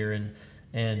viewers here,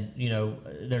 and you know,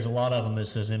 there's a lot of them that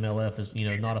says MLF is, you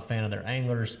know, not a fan of their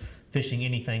anglers fishing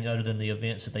anything other than the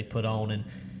events that they put on,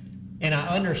 and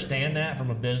I understand that from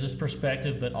a business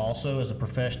perspective, but also as a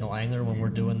professional angler, when we're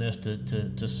doing this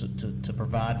to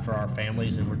provide for our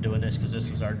families, and we're doing this because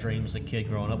this is our dream as a kid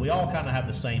growing up. We all kind of have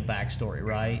the same backstory,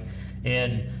 right?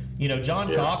 And you know,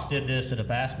 John Cox did this at a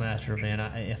Bassmaster event.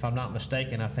 If I'm not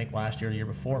mistaken, I think last year or the year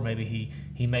before, maybe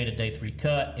he made a day 3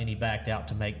 cut and he backed out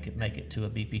to make it to a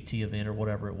BPT event or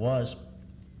whatever it was.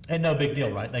 And no big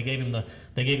deal, right? They gave him the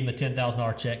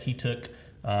 $10,000 check. He took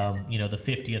you know, the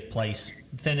 50th place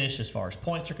finish as far as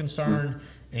points are concerned.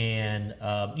 And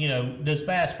you know, does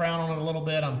Bass frown on it a little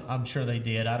bit? I'm sure they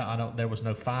did. I don't. There was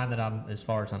no fine as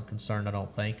far as I'm concerned, I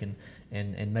don't think,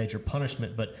 and major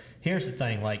punishment. But here's the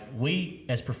thing: like, we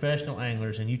as professional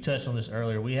anglers, and you touched on this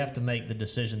earlier, we have to make the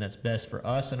decision that's best for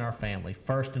us and our family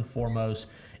first and foremost,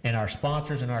 and our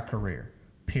sponsors and our career.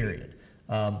 Period.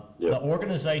 The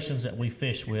organizations that we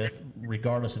fish with,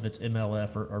 regardless if it's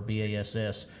MLF or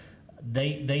BASS,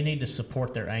 they need to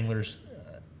support their anglers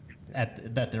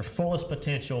at their fullest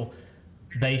potential,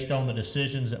 based on the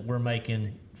decisions that we're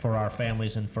making for our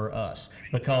families and for us.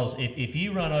 Because if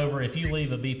you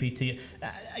leave a BPT,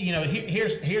 you know,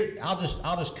 I'll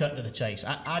just cut to the chase.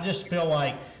 I just feel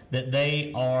like that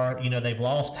they are, you know, they've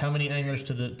lost how many anglers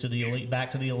to the elite, back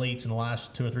to the elites in the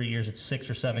last 2 or 3 years? It's 6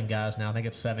 or 7 guys now. I think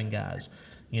it's 7 guys.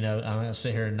 You know, I'm not gonna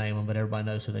sit here and name them, but everybody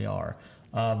knows who they are.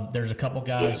 There's a couple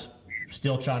guys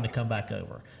still trying to come back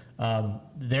over.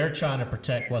 They're trying to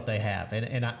protect what they have,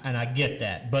 and I get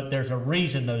that, but there's a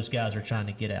reason those guys are trying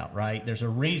to get out, right? There's a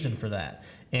reason for that,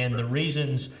 and the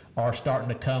reasons are starting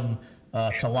to come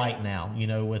to light now, you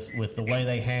know, with the way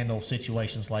they handle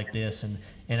situations like this, and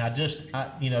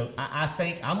I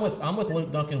think I'm with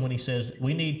Luke Duncan when he says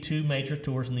we need 2 major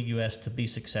tours in the U.S. to be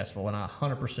successful, and I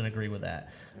 100% agree with that.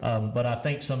 But I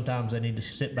think sometimes they need to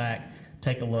sit back,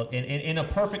 take a look, and in a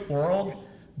perfect world,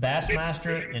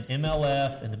 Bassmaster and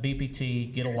MLF and the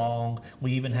BPT get along.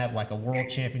 We even have like a world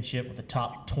championship with the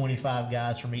top 25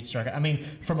 guys from each circuit. I mean,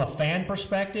 from a fan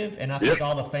perspective, and I think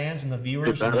all the fans and the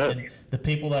viewers and the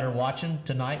people that are watching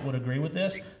tonight would agree with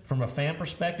this. From a fan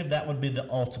perspective, that would be the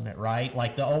ultimate, right?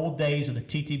 Like the old days of the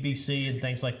TTBC and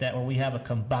things like that, where we have a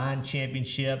combined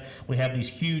championship. We have these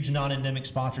huge non-endemic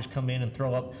sponsors come in and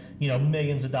throw up, you know,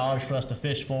 millions of dollars for us to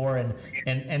fish for,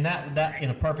 and that in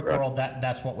a perfect world,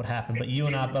 that's what would happen. But you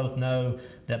and I both know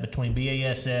that between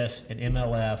BASS and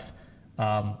MLF,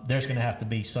 there's going to have to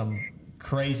be some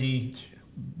crazy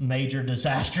major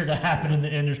disaster to happen in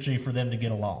the industry for them to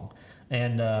get along.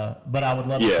 And but I would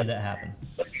love to see that happen.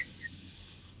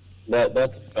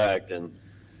 That's a fact. And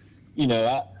you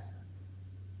know,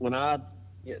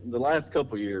 the last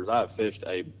couple of years, I've fished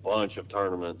a bunch of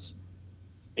tournaments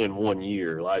in 1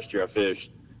 year. Last year I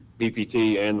fished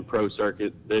BPT and the pro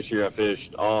circuit. This year I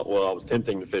fished I was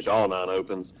attempting to fish all 9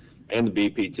 opens and the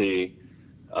BPT.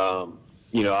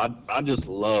 You know, I just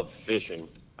love fishing.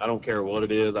 I don't care what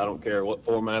it is. I don't care what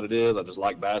format it is. I just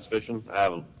like bass fishing. I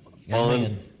have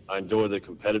fun. I enjoy the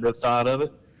competitive side of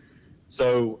it.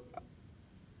 So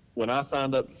when I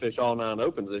signed up to fish all 9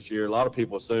 opens this year, a lot of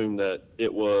people assumed that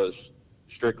it was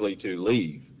strictly to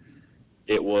leave.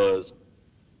 It was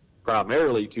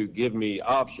primarily to give me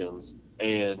options,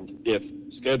 and if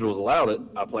schedules allowed it,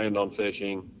 I planned on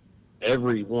fishing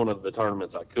every one of the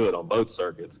tournaments I could on both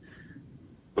circuits,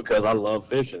 because I love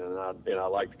fishing, and I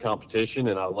like the competition,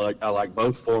 and I like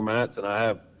both formats, and I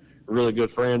have really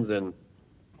good friends in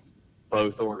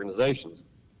both organizations.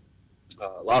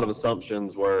 A lot of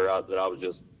assumptions were that I was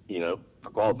just, you know, if I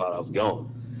qualified, I was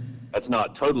gone. That's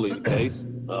not totally the case,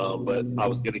 but I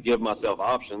was going to give myself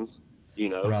options, you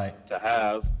know, to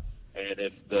have. And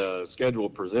if the schedule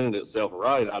presented itself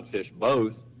right, I'd fish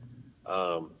both.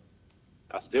 I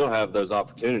still have those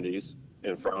opportunities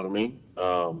in front of me,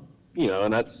 you know,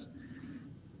 and that's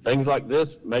things like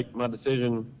this make my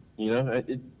decision, you know,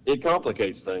 it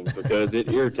complicates things because it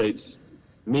irritates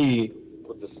me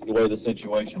with the way the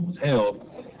situation was held.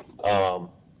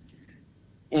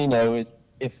 You know,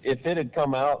 if it had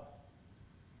come out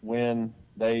when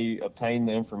they obtained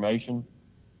the information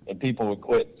and people would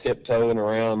quit tiptoeing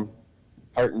around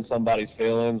hurting somebody's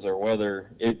feelings, or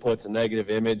whether it puts a negative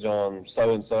image on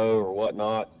so-and-so or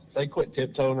whatnot, if they quit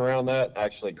tiptoeing around that,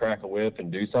 actually crack a whip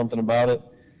and do something about it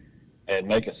and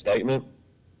make a statement,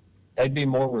 they'd be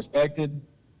more respected.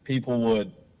 People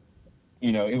would,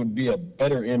 you know, it would be a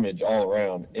better image all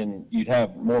around, and you'd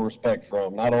have more respect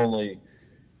from not only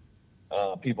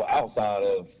people outside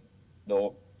of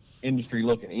the industry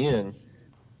looking in,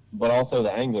 but also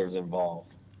the anglers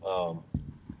involved.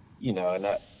 You know, and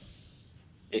that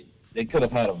it could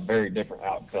have had a very different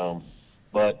outcome,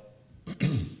 but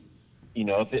you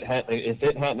know, if it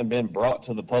hadn't been brought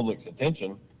to the public's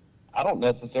attention, I don't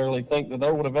necessarily think that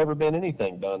there would have ever been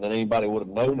anything done that anybody would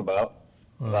have known about.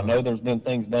 Because I know there's been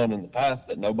things done in the past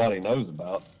that nobody knows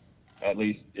about. At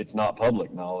least it's not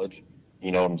public knowledge.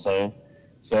 You know what I'm saying?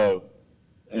 So,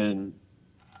 and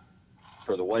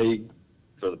for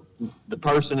the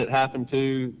person it happened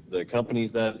to, the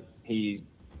companies that he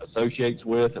associates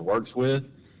with and works with,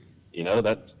 you know,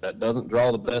 that doesn't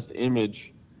draw the best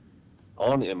image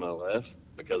on MLF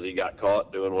because he got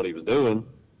caught doing what he was doing.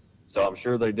 So I'm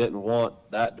sure they didn't want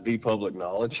that to be public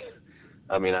knowledge.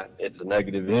 I mean, it's a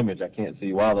negative image. I can't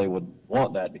see why they would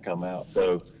want that to come out.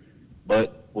 So,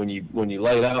 but when you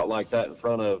lay it out like that in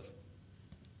front of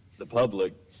the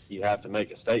public, you have to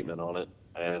make a statement on it.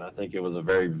 And I think it was a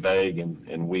very vague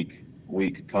and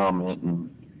weak comment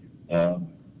and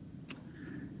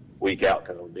weak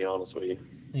outcome, to be honest with you.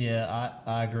 Yeah,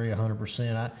 I agree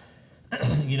 100%.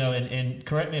 You know, and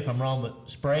correct me if I'm wrong, but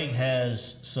Sprague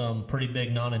has some pretty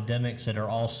big non-endemics that are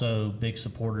also big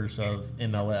supporters of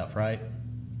MLF, right?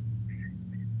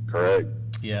 Correct.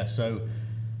 Yeah, so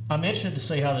I'm interested to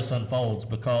see how this unfolds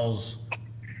because,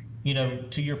 you know,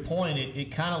 to your point, it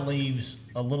kind of leaves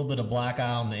a little bit of black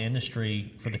eye on the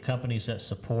industry for the companies that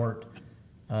support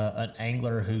an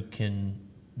angler who can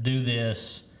do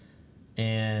this,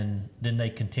 and then they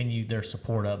continue their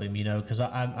support of him. You know, because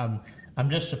I'm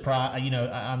just surprised. You know,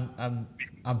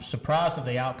 I'm surprised at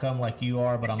the outcome like you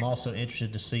are, but I'm also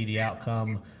interested to see the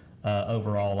outcome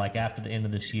overall. Like after the end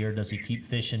of this year, does he keep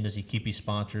fishing? Does he keep his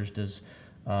sponsors? Does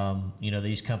you know,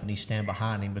 these companies stand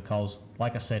behind him? Because,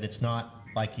 like I said, it's not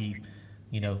like he,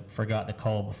 you know, forgot to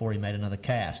call before he made another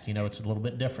cast. You know, it's a little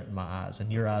bit different in my eyes,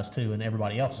 and your eyes too, and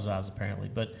everybody else's eyes apparently.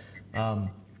 But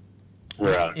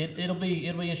right. It'll be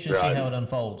interesting to see how it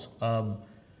unfolds.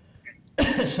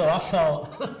 So I saw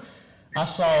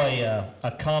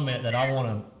a comment that I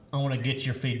want to get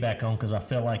your feedback on because I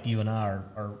feel like you and I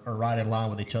are right in line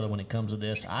with each other when it comes to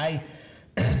this. I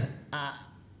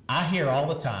hear all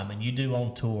the time, and you do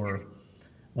on tour,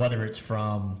 whether it's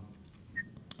from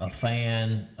a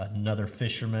fan, another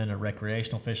fisherman, a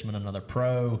recreational fisherman, another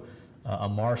pro, a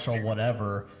marshal,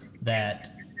 whatever,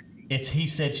 that it's he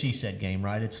said, she said game,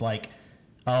 right? It's like,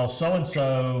 oh,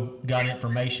 so-and-so got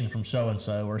information from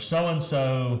so-and-so, or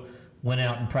so-and-so went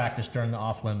out and practiced during the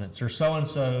off limits, or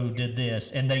so-and-so did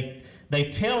this. And they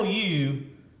tell you,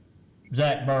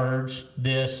 Zach Burge,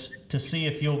 this to see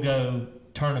if you'll go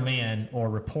turn them in or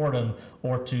report them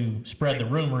or to spread the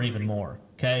rumor even more,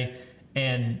 okay?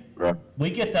 And we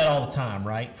get that all the time,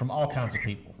 right, from all kinds of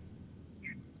people.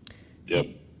 Yep.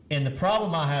 And the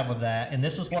problem I have with that, and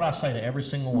this is what I say to every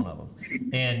single one of them,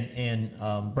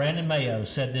 and Brandon Mayo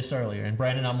said this earlier, and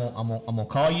Brandon, I'm gonna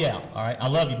call you out, all right? I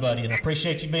love you, buddy, and I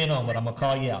appreciate you being on, but I'm gonna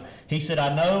call you out. He said,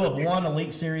 I know of one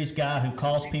Elite Series guy who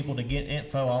calls people to get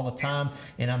info all the time,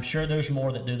 and I'm sure there's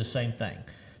more that do the same thing.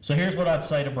 So here's what I'd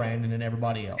say to Brandon and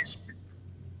everybody else.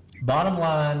 Bottom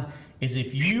line is,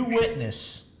 if you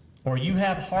witness or you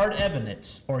have hard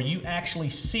evidence or you actually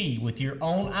see with your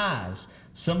own eyes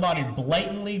somebody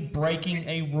blatantly breaking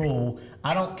a rule,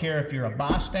 I don't care if you're a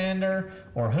bystander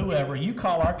or whoever, you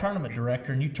call our tournament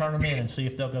director and you turn them in and see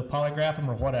if they'll go polygraph them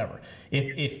or whatever.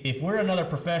 If we're another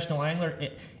professional angler,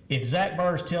 if Zach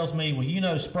Burge tells me, well, you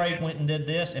know, Sprague went and did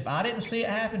this, if I didn't see it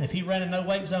happen, if he ran a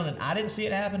no-wake zone and I didn't see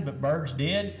it happen but Burge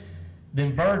did,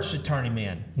 then Burge should turn him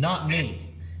in, not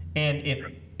me. And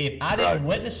if I didn't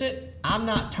witness it, I'm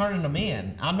not turning them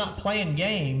in. I'm not playing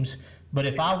games. But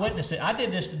if I witness it, I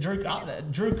did this to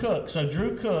Drew Cook. So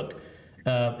Drew Cook,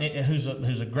 who's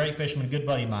a great fisherman, good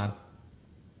buddy of mine,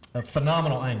 a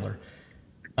phenomenal angler.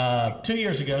 3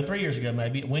 years ago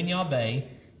maybe, at Winyah Bay,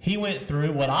 he went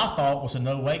through what I thought was a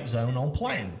no-wake zone on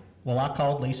plane. Well, I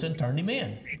called Lisa and turned him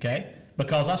in, okay?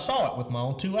 Because I saw it with my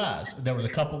own two eyes. There was a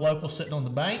couple locals sitting on the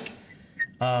bank.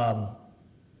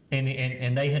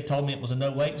 and they had told me it was a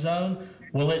no wake zone.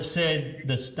 Well, it said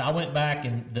this. I went back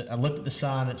and I looked at the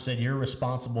sign. It said you're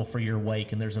responsible for your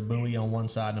wake, and there's a buoy on one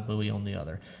side and a buoy on the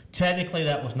other. Technically,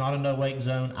 that was not a no wake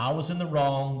zone. I was in the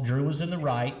wrong. Drew was in the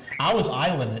right. I was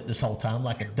islanding it this whole time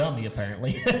like a dummy,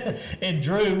 apparently, and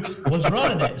Drew was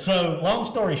running it. So, long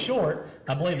story short,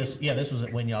 I believe this. Yeah, this was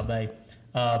at Winyah Bay.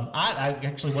 I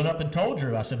actually went up and told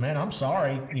Drew, I said, man, I'm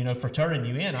sorry, for turning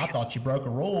you in. I thought you broke a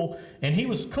rule. And he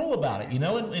was cool about it,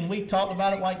 and we talked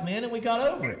about it like men, and we got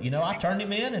over it. I turned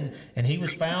him in, and he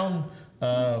was found,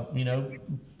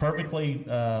 perfectly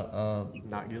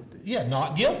Not guilty. yeah,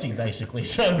 not guilty, basically.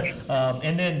 So,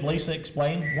 and then Lisa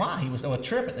explained why he was,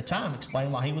 Tripp at the time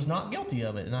explained why he was not guilty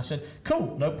of it. And I said,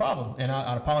 cool, no problem. And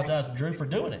I apologize to Drew for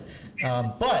doing it.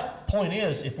 But point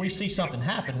is, if we see something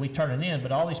happen, we turn it in.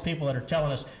 But all these people that are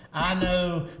telling us, I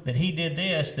know that he did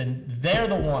this, then they're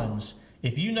the ones.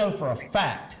 If you know for a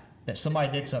fact that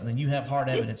somebody did something, you have hard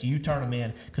evidence, you turn them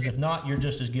in. Because if not, you're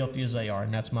just as guilty as they are.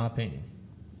 And that's my opinion.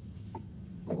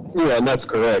 Yeah, and that's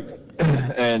correct.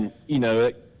 And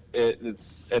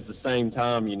it's at the same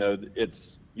time,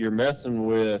 you're messing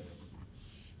with,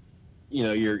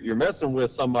 you're messing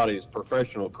with somebody's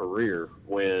professional career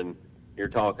when you're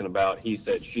talking about he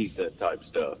said, she said type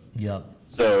stuff. Yep.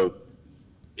 So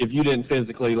if you didn't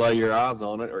physically lay your eyes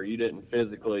on it, or you didn't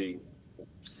physically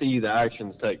see the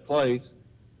actions take place,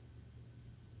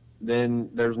 then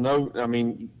there's no,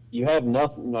 you have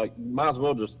nothing, like, you might as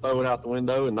well just throw it out the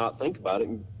window and not think about it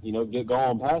and, go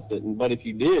on past it. But if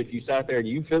you sat there and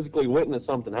you physically witnessed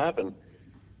something happen,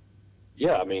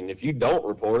 yeah, if you don't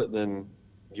report it, then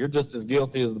you're just as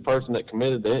guilty as the person that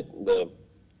committed the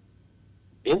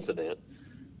incident.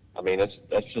 That's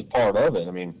just part of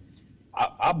it.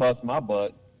 I bust my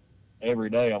butt every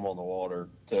day I'm on the water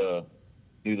to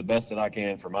do the best that I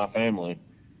can for my family.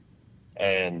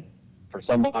 And for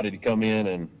somebody to come in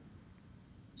and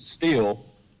steal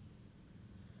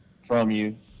from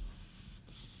you,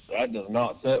 that does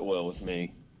not sit well with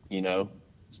me,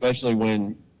 especially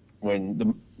when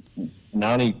the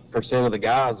 90% of the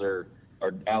guys are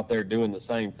out there doing the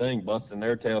same thing, busting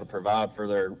their tail to provide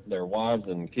for their wives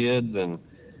and kids and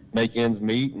make ends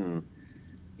meet. And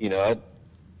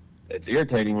it's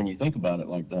irritating when you think about it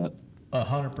like that.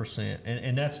 100%,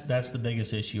 and that's the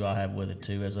biggest issue I have with it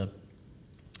too.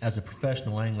 As a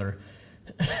professional angler,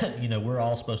 we're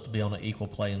all supposed to be on an equal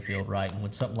playing field, right? And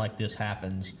when something like this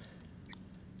happens,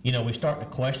 we start to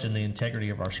question the integrity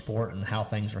of our sport and how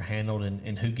things are handled,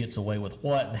 and who gets away with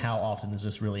what, and how often is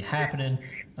this really happening.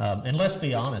 And let's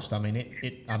be honest,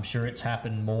 I'm sure it's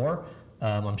happened more.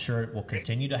 I'm sure it will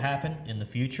continue to happen in the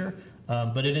future.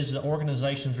 But it is the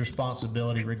organization's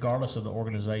responsibility, regardless of the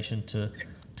organization, to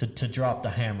drop the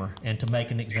hammer and to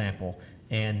make an example.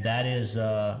 And that is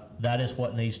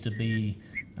what needs to be,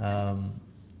 the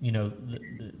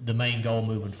main goal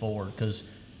moving forward. Because,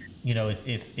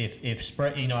 if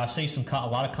spread, I see a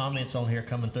lot of comments on here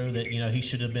coming through that he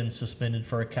should have been suspended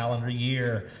for a calendar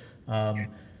year.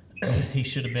 He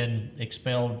should have been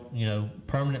expelled,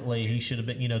 permanently. He should have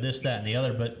been, this, that, and the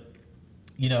other. But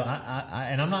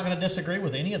and I'm not going to disagree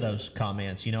with any of those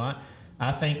comments.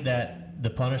 I think that the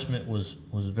punishment was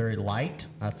very light.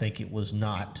 I think it was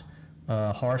not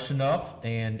harsh enough,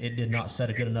 and it did not set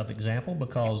a good enough example.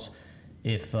 Because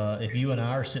if you and I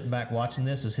are sitting back watching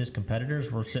this as his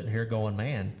competitors, we're sitting here going,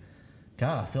 man,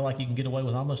 God, I feel like you can get away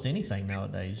with almost anything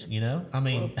nowadays. Yeah,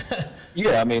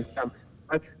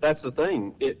 that's the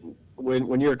thing.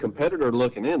 When you're a competitor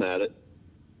looking in at it,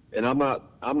 and I'm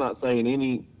not saying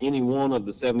any one of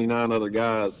the 79 other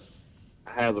guys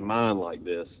has a mind like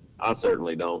this. I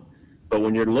certainly don't. But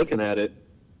when you're looking at it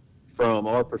from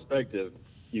our perspective,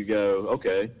 you go,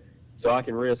 okay, so I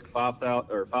can risk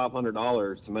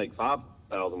 $500 to make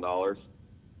 $5,000.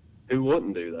 Who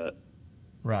wouldn't do that?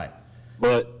 Right.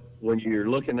 But when you're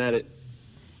looking at it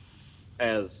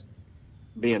as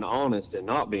being honest and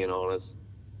not being honest,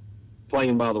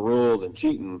 playing by the rules and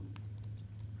cheating,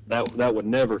 that would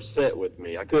never sit with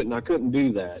me. I couldn't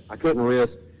do that. I couldn't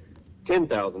risk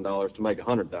 $10,000 to make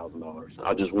 $100,000.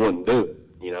 I just wouldn't do it.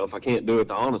 If I can't do it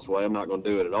the honest way, I'm not going to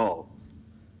do it at all.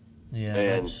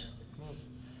 Yeah.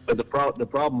 But the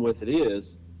problem with it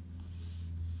is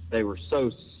they were so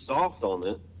soft on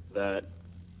it that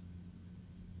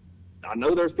I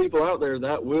know there's people out there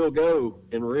that will go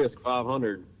and risk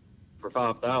 $500 for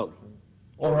 $5,000.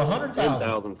 Or $100,000.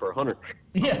 $10,000 for $100,000.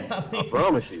 Yeah, I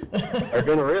promise you, they're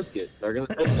going to risk it. They're going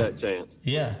to take that chance.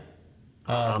 Yeah.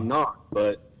 I'm not,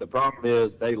 but the problem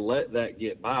is they let that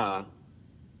get by,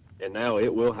 And now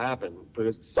it will happen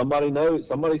because somebody knows,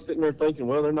 somebody's sitting there thinking,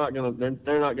 well, they're not gonna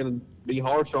be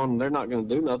harsh on them. They're not gonna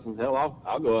do nothing. Hell,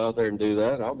 I'll go out there and do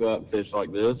that. I'll go out and fish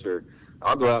like this, or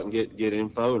I'll go out and get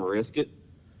info and risk it.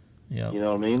 Yeah. You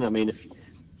know what I mean? I mean,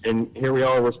 and here we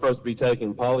are, we're supposed to be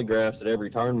taking polygraphs at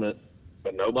every tournament,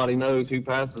 but nobody knows who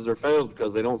passes or fails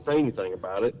because they don't say anything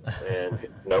about it. And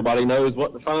nobody knows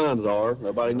what the fines are.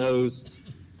 Nobody knows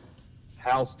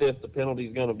how stiff the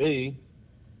penalty's going to be.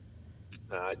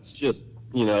 It's just,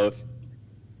 you know,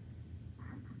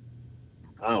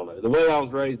 I don't know. The way I was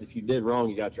raised, if you did wrong,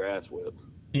 you got your ass whipped.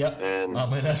 Yep. And I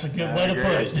mean, that's a good way to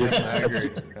put it. I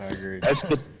agree. I agree.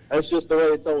 That's just the way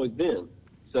it's always been.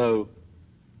 So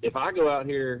if I go out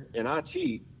here and I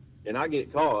cheat and I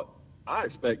get caught, I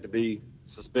expect to be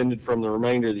suspended from the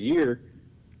remainder of the year.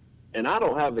 And I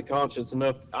don't have the conscience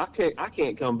enough. I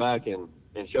can't come back and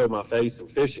show my face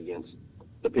and fish against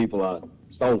the people I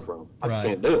stole from. I just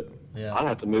can't do it. Yeah. I'd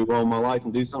have to move on in my life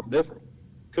and do something different.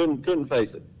 Couldn't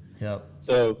face it. Yep.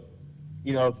 So,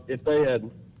 you know, if they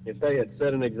had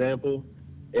set an example,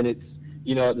 and it's,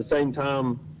 you know, at the same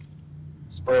time,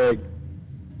 Sprague,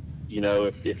 you know,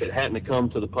 if it hadn't have come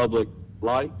to the public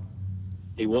light,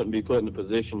 he wouldn't be put in the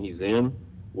position he's in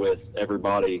with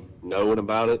everybody knowing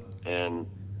about it and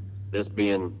this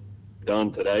being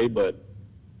done today. But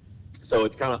so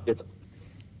it's kind of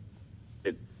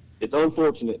it's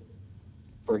unfortunate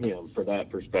for him for that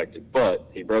perspective, but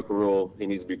he broke a rule. He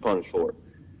needs to be punished for it.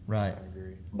 Right. I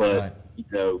agree. But you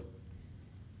know,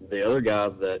 the other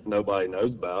guys that nobody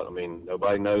knows about, I mean,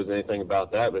 nobody knows anything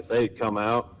about that. But if they had come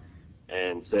out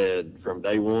and said from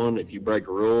day one, if you break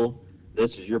a rule,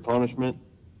 this is your punishment.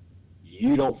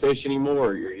 You don't fish anymore,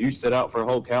 or you sit out for a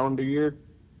whole calendar year.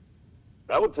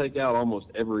 That would take out almost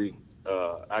every,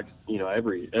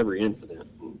 every incident.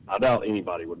 I doubt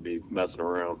anybody would be messing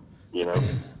around, you know.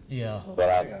 Yeah.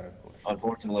 But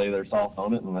unfortunately, they're soft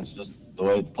on it, and that's just the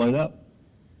way it's played out.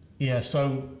 Yeah.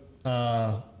 So,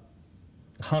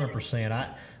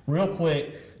 100%. Real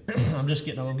quick, I'm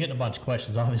getting a bunch of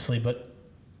questions, obviously, but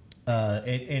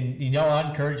and you know, I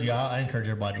encourage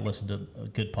everybody to listen to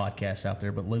good podcasts out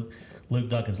there. But Luke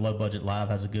Duncan's Low Budget Live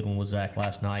has a good one with Zach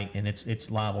last night, and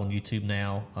it's live on YouTube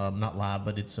now. Not live,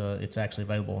 but it's actually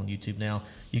available on YouTube now.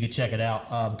 You can check it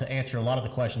out to answer a lot of the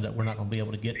questions that we're not going to be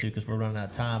able to get to because we're running out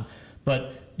of time.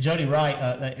 But Jody Wright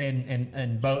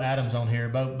and Bo Adams on here.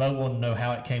 Bo wanted to know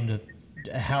how it came to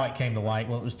light.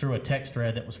 Well, it was through a text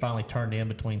thread that was finally turned in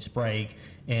between Sprague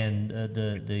and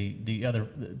the other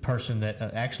person that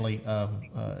actually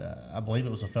I believe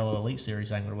it was a fellow Elite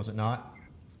Series angler, was it not?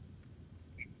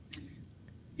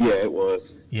 Yeah, it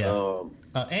was. Yeah.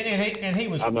 And he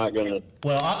was. I'm not gonna.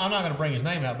 Well, I'm not gonna bring his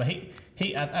name out, but I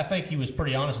think he was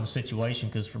pretty honest in the situation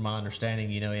because, from my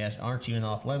understanding, you know, he asked, "Aren't you in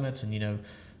off limits?" And you know,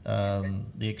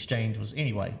 the exchange was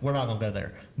anyway. We're not gonna go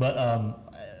there, but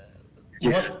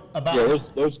what about? Yeah,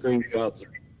 those screenshots.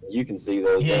 You can see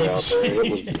those. Yeah, out there.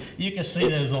 You can see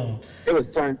those on. It was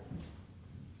turned.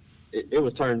 It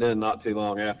was turned in not too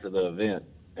long after the event,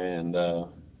 and to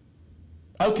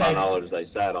my knowledge, they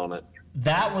sat on it.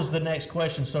 That was the next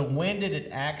question. So when did it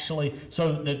actually?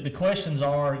 So the questions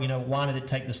are, you know, why did it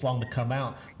take this long to come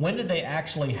out? When did they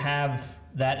actually have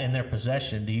that in their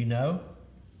possession? Do you know?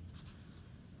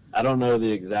 I don't know the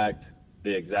exact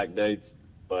dates,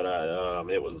 but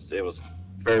it was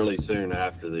fairly soon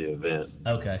after the event.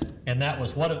 Okay, and that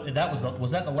was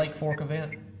was that the Lake Fork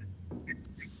event?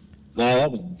 No,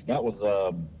 that was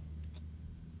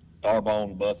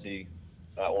Darbone Bussy,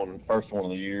 that one, first one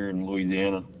of the year in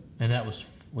Louisiana. And that was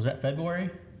that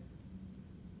February?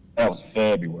 That was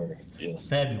February, yes.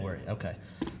 February, okay.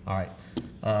 All right.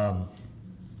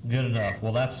 Good enough.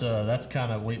 Well, that's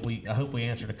kind of, I hope we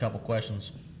answered a couple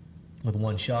questions with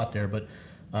one shot there, but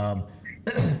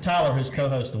Tyler, who's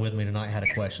co-hosting with me tonight, had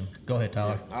a question. Go ahead,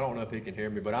 Tyler. I don't know if he can hear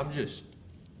me, but I'm just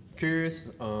curious.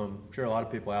 I'm sure a lot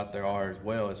of people out there are as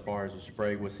well as far as the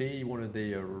Sprague. Was he one of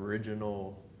the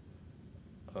original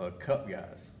Cup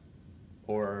guys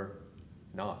or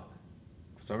not?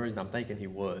 For some reason, I'm thinking he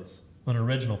was. An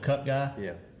original Cup guy?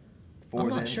 Yeah. I'm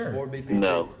not sure. Before BP?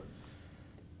 No.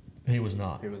 He was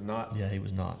not. He was not? Yeah, he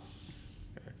was not.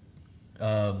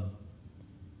 Okay.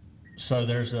 So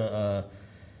there's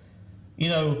you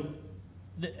know,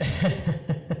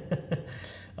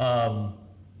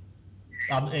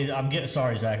 I'm getting,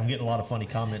 sorry, Zach, I'm getting a lot of funny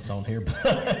comments on here,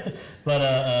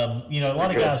 but you know, a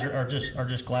lot of guys are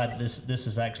just glad this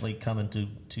is actually coming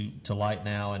to light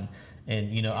now,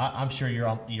 and you know, I'm sure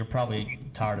you're probably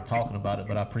tired of talking about it,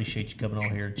 but I appreciate you coming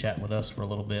on here and chatting with us for a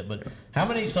little bit. But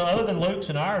so other than Luke's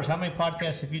and ours, how many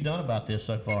podcasts have you done about this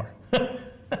so far?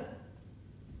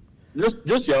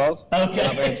 Just y'all. Okay.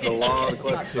 I've answered a lot of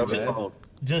questions Not over too the bad. phone.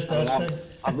 Just I mean, us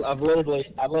two? I've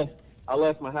literally I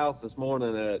left my house this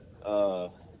morning at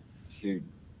shoot.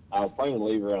 I was planning to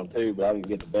leave around 2, but I didn't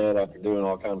get to bed after doing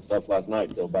all kinds of stuff last night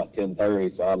until about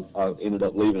 10:30. So I ended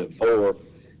up leaving at 4.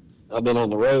 I've been on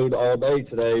the road all day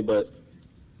today, but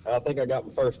I think I got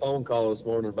my first phone call this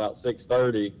morning about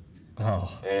 6:30,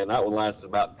 Oh. and that one lasted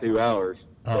about 2 hours.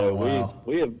 Oh, So wow.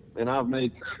 we have, and I've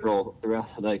made several throughout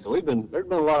the day. So there's been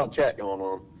a lot of chat going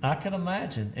on. I can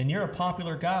imagine. And you're a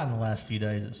popular guy in the last few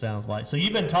days, it sounds like. So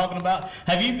you've been talking about,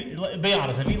 be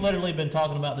honest, have you literally been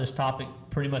talking about this topic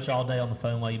pretty much all day on the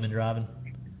phone while you've been driving?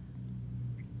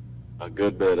 A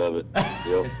good bit of it.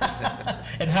 Yep.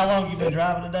 And how long have you been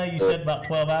driving today? You said about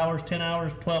 12 hours, 10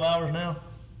 hours, 12 hours now?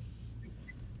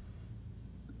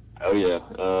 Oh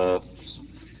yeah,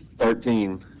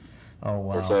 13 Oh,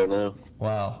 wow. or so now.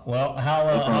 Wow. Well,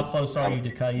 how close are you to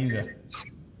Cayuga?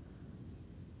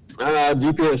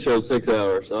 GPS shows 6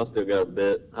 hours, so I still got a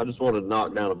bit. I just wanted to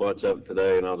knock down a bunch of it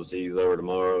today, and I'll just ease over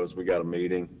tomorrow as we got a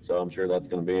meeting. So I'm sure that's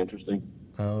going to be interesting.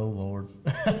 Oh, Lord.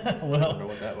 I Well, wonder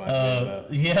what that might be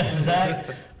about. yeah, Zach,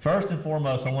 first and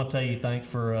foremost, I want to tell you thanks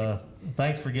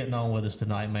for getting on with us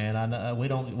tonight, man. I know we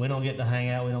don't get to hang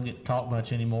out, we don't get to talk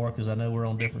much anymore because I know we're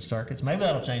on different circuits. Maybe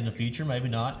that'll change in the future, maybe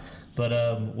not, but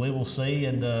we will see.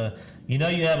 And you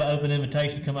have an open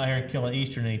invitation to come out here and kill an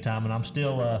Eastern anytime, and I'm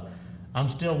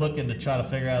still looking to try to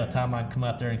figure out a time I can come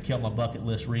out there and kill my bucket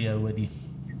list Rio with you.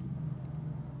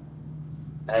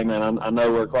 Hey, man, I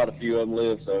know where quite a few of them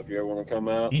live, so if you ever want to come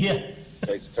out, Yeah.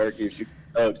 chase a turkey or shoot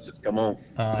oaks, just come on.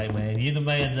 All right, man. You the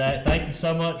man, Zach. Thank you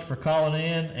so much for calling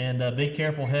in, and be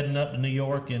careful heading up to New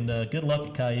York, and good luck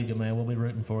at Cayuga, man. We'll be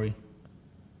rooting for you.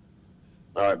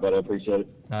 All right, buddy, I appreciate it.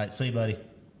 All right, see you, buddy.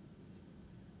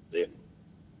 See ya.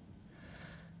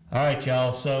 All right,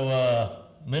 y'all. So,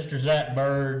 Mr. Zach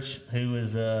Burge, who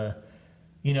is,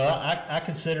 I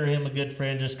consider him a good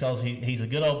friend just because he's a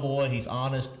good old boy. He's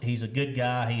honest. He's a good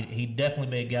guy. He'd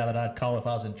definitely be a guy that I'd call if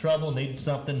I was in trouble, needed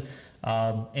something.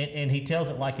 And he tells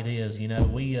it like it is.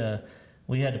 We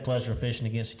had the pleasure of fishing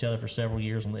against each other for several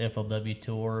years on the FLW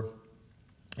tour,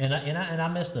 and I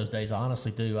miss those days. I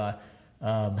honestly do. I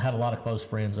have a lot of close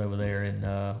friends over there, and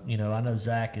I know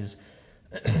Zach is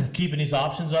keeping his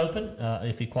options open.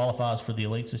 If he qualifies for the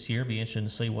elites this year, be interesting to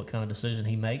see what kind of decision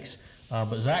he makes.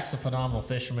 But Zach's a phenomenal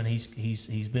fisherman.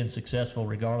 He's been successful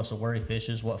regardless of where he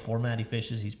fishes, what format he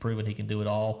fishes. He's proven he can do it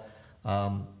all.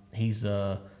 He's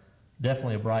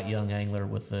definitely a bright young angler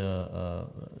with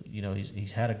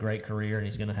he's had a great career, and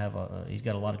he's got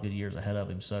a lot of good years ahead of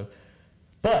him. So,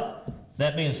 but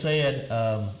that being said,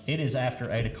 it is after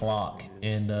 8 o'clock,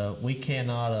 and we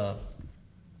cannot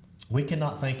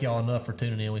thank y'all enough for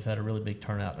tuning in. We've had a really big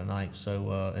turnout tonight.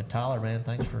 So, and Tyler, man,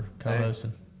 thanks for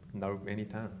co-hosting. No,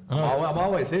 anytime. I know I'm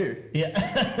always here. Yeah,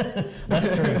 that's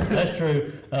true. That's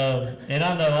true. And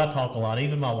I know I talk a lot.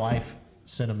 Even my wife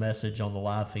sent a message on the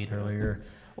live feed earlier.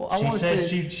 Well,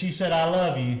 she said I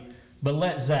love you, but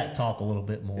let Zach talk a little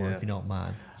bit more if you don't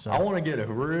mind. So I want to get a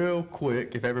real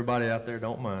quick, if everybody out there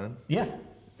don't mind. yeah.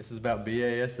 This is about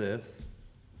BASS.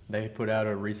 They put out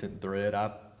a recent thread.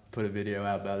 I put a video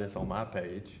out about this on my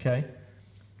page. Okay.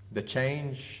 The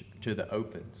change to the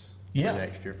opens for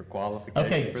next year for qualification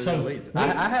Okay, for so the elites.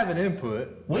 I have an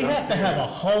input. We have to have a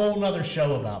whole nother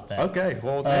show about that. Okay,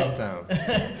 well next time.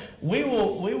 We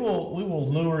will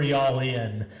lure y'all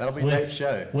in. That'll be next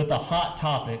show. With a hot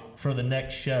topic for the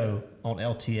next show on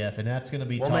LTF, and that's going to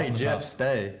be We'll talking make Jeff about.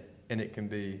 stay, and it can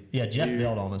be Jeff you,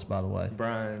 bailed on us, by the way.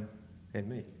 Brian, and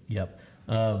me. Yep.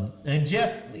 And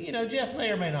Jeff, Jeff may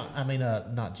or may not. I mean,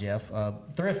 not Jeff.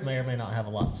 Thrift may or may not have a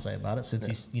lot to say about it since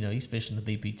he's fishing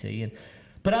the BPT.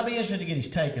 But I'd be interested to get his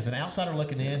take as an outsider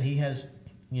looking in. He has,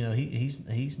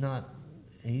 he's not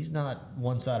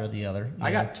one side or the other.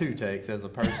 I got two takes as a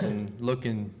person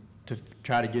looking to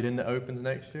try to get into opens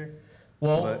next year.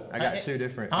 Well, but I got two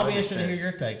different. I'll be interested to hear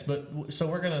your takes. But so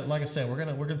we're gonna, like I said, we're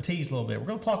gonna tease a little bit. We're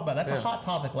gonna talk about that's a hot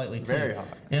topic lately too. Very hot.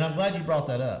 And I'm glad you brought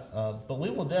that up. But we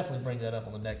will definitely bring that up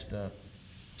on the next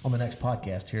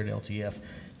podcast here at LTF.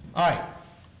 All right.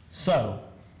 So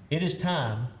it is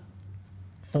time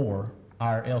for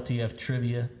our LTF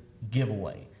trivia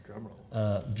giveaway. Drum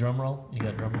roll. Drum roll. You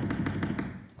got a drum roll?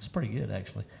 That's pretty good,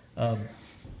 actually.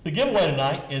 The giveaway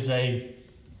tonight is a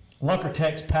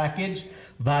Lunkertex package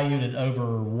valued at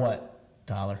over what,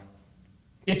 Tyler?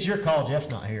 It's your call.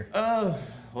 Jeff's not here.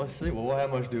 Let's see. Well, how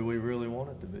much do we really want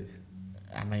it to be?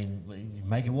 I mean, we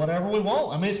make it whatever we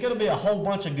want. I mean, it's going to be a whole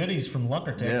bunch of goodies from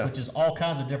Lunkertex, which is all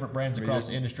kinds of different brands across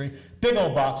the industry. Big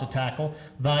old box of tackle,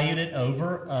 valued at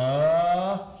over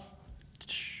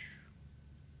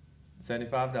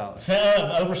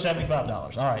 $75. Over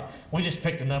 $75. All right. We just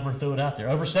picked a number and threw it out there.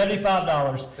 Over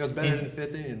 $75. It was better than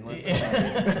 50 and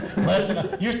less than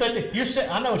 30.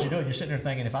 I know what you're doing. You're sitting there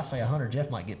thinking, if I say 100, Jeff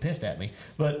might get pissed at me.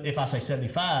 But if I say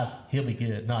 75, he'll be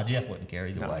good. Nah, Jeff wouldn't care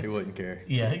either way. He wouldn't care.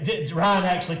 Yeah, Ryan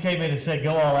actually came in and said,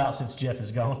 go all out since Jeff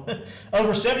is gone.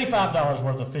 Over $75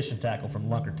 worth of fishing tackle from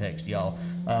Lunkertext, y'all.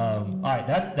 All right,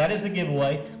 that is the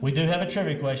giveaway. We do have a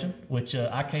trivia question, which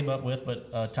I came up with,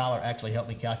 but Tyler actually helped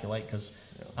me calculate because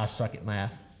I suck at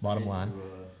math, bottom line.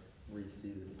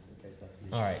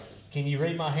 All right, can you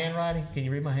read my handwriting?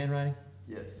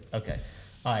 Yes. Okay,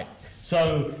 all right.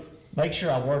 So make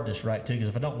sure I word this right, too, because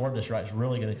if I don't word this right, it's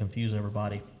really going to confuse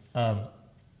everybody.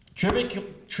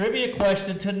 Trivia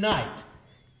question tonight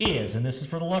is, and this is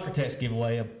for the Lunkertext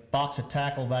giveaway, a box of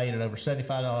tackle valued at over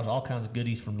 $75, all kinds of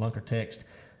goodies from Lunkertext.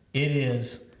 It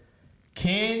is, all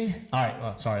right,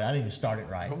 well, sorry, I didn't even start it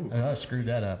right. I screwed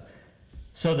that up.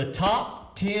 So the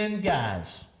top 10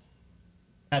 guys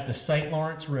at the St.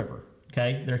 Lawrence River,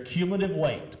 okay, their cumulative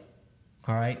weight,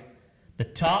 all right, the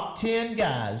top 10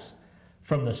 guys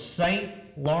from the St.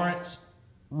 Lawrence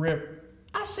River.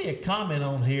 I see a comment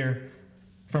on here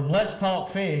from Let's Talk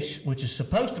Fish, which is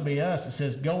supposed to be us. It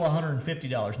says go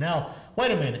 $150. Now,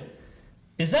 wait a minute.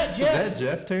 Is that Jeff? Is that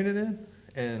Jeff tuning in?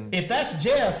 And if that's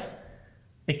Jeff,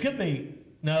 it could be.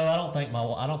 No, I don't think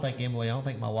Emily. I don't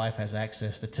think my wife has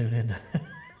access to tune in.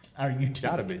 Our YouTube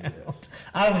gotta be. account.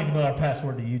 I don't even know our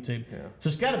password to YouTube. Yeah. So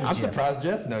it's got to be. I'm Jeff. surprised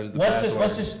Jeff knows the password.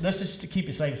 Let's just to keep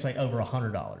it safe, say over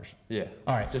 $100. Yeah.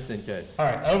 All right. Just in case. All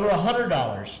right, over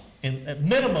 $100. In a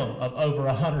minimum of over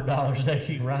 $100. There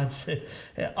you, Ryan said.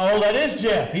 Oh, that is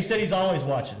Jeff. He said he's always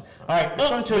watching. All right,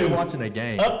 up to watching a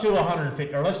game. Up to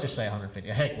 150, or let's just say 150.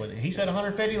 Heck with it. He said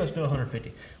 150. Let's do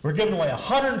 150. We're giving away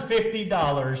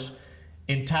 $150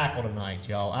 in tackle tonight,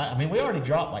 y'all. I mean, we already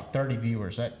dropped like 30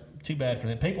 viewers. That too bad for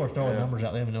them. People are throwing numbers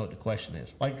out. They don't even know what the question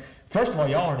is. Like, first of all,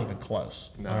 y'all aren't even close.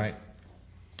 No. All right.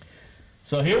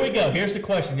 So here we go. Here's the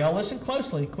question. Y'all listen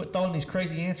closely. Quit throwing these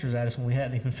crazy answers at us when we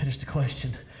hadn't even finished the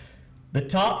question. The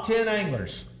top 10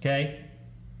 anglers, okay,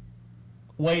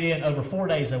 weighed in over 4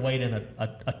 days. They weighed in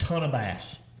a ton of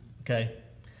bass, okay,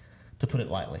 to put it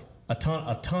lightly, a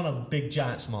ton of big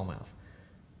giant smallmouth.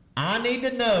 I need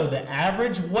to know the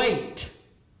average weight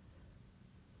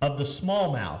of the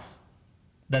smallmouth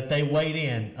that they weighed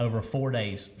in over 4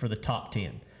 days for the top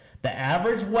 10. The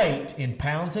average weight in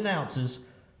pounds and ounces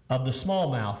of the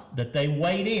smallmouth that they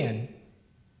weighed in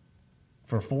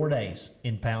for 4 days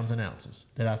in pounds and ounces.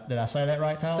 Did I say that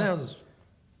right, Tyler?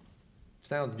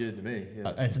 Sounds good to me.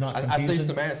 Yeah. It's not I confusing? see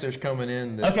some answers coming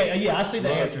in. Okay, yeah, I see the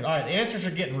answers. All right, the answers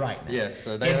are getting right now. Yeah,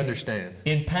 so they understand.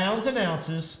 In pounds and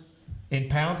ounces,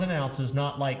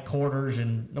 not like quarters,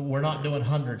 and we're not doing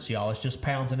hundreds, y'all. It's just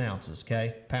pounds and ounces,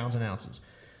 okay? Pounds and ounces.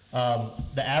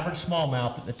 The average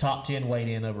smallmouth at the top 10 weighed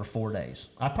in over 4 days.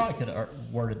 I probably could have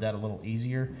worded that a little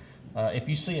easier. If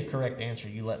you see a correct answer,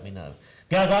 you let me know.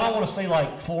 Guys, I don't want to see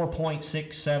like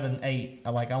 4.678. I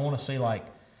want to see like,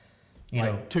 you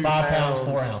know, 2 5 pounds, pounds,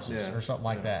 4 ounces or something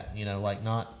like that. You know, like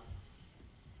not,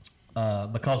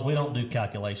 because we don't do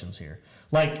calculations here.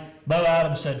 Like Bo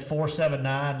Adams said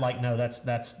 479. Like, no,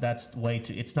 that's way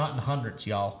too, it's not in hundreds,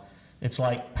 y'all. It's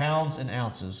like pounds and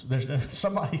ounces. There's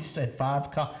somebody said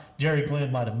 5, Jerry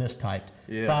Glenn might have mistyped.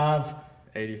 Yeah. 5,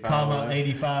 85,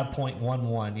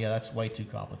 85.11. Yeah, that's way too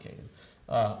complicated.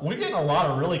 We're getting a lot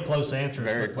of really close answers.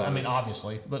 Very but, close. I mean,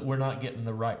 obviously, but we're not getting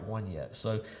the right one yet.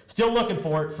 So, still looking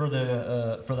for it for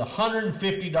the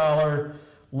 $150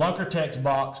 Lunkertext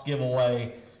box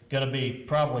giveaway. Going to be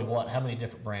probably what? How many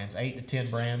different brands? 8 to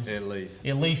 10 brands. At least.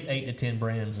 At least 8 to 10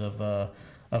 brands of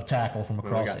tackle from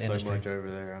across the industry. We got so much over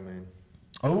there. I mean.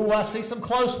 Oh, I see some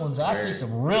close ones. I see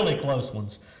some really close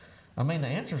ones. I mean, the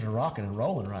answers are rocking and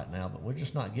rolling right now, but we're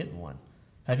just not getting one.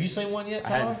 Have you seen one yet,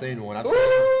 Tyler? I hadn't seen one. I've seen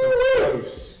some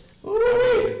close.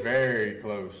 I mean, very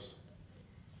close.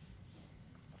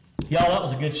 Y'all, that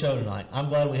was a good show tonight. I'm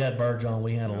glad we had Burge on.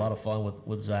 We had a lot of fun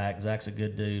with Zach. Zach's a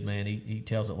good dude, man. He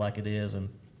tells it like it is, and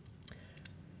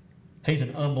he's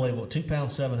an unbelievable 2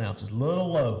 pounds 7 ounces.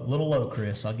 Little low,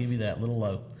 Chris. I'll give you that. Little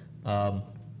low.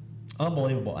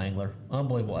 Unbelievable angler,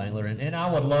 and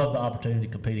I would love the opportunity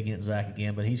to compete against Zach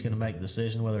again, but he's going to make the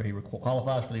decision whether he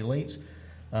qualifies for the elites.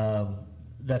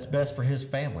 That's best for his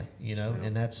family, you know,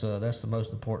 and that's the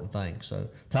most important thing. So,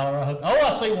 Tyler, I hope. Oh, I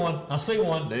see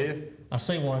one. Do you? I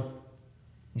see one.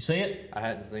 You see it? I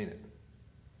hadn't seen it.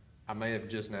 I may have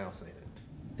just now seen it.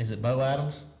 Is it Bo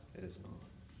Adams? It is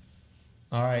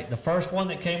not. All right, the first one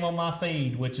that came on my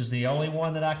feed, which is the only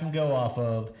one that I can go off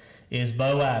of, is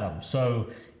Bo Adams. So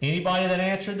anybody that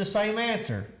answered the same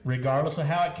answer, regardless of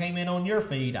how it came in on your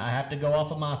feed, I have to go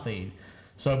off of my feed.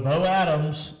 So Bo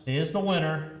Adams is the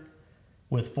winner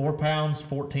with 4 pounds,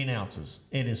 14 ounces.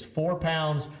 It is 4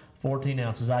 pounds, 14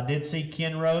 ounces. I did see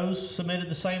Ken Rose submitted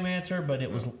the same answer, but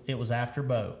it was after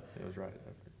Bo. It was right.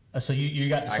 So you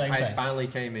got the same thing. I finally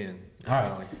came in. All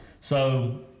right.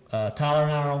 So Tyler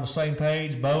and I are on the same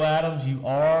page. Bo Adams, you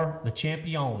are the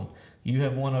champion. You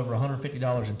have won over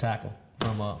 $150 in tackle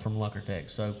from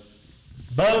Lunkertech. So,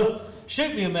 Bo,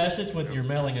 shoot me a message with your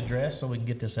mailing address so we can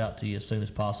get this out to you as soon as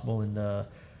possible, and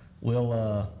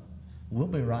we'll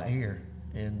be right here.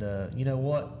 And you know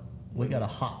what? We got a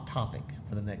hot topic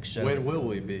for the next show. When will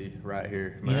we be right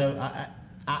here, You Matt?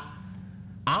 know,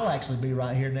 I'll actually be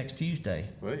right here next Tuesday.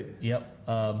 Will you? Yep.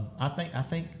 I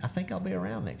think I'll be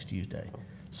around next Tuesday.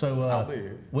 So I'll be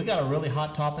here. we got a really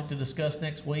hot topic to discuss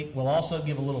next week. We'll also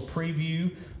give a little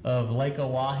preview of Lake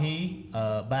Oahe,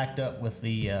 backed up with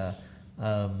the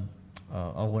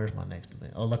where's my next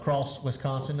event? La Crosse,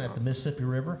 Wisconsin, at the Mississippi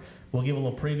River. We'll give a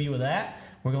little preview of that.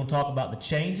 We're going to talk about the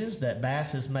changes that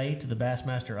Bass has made to the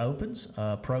Bassmaster Opens,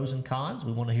 pros and cons.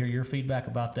 We want to hear your feedback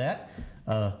about that.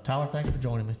 Tyler, thanks for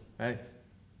joining me. Hey,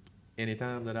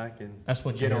 anytime that I can That's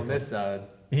what get you're on here this side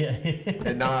Yeah.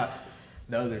 and not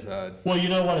the other side. Well, you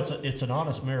know what? It's an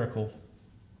honest miracle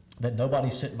that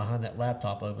nobody's sitting behind that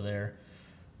laptop over there,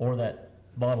 or that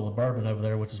bottle of bourbon over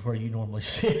there, which is where you normally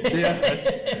sit. Yeah,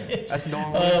 that's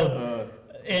normal.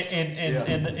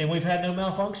 And we've had no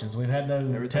malfunctions. We've had no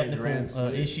Everything's technical ran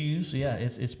smooth. issues. Yeah,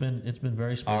 it's been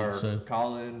very smooth. Our So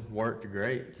call-in worked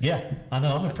great. yeah, I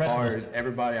know. I'm As impressed far with as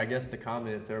everybody, I guess the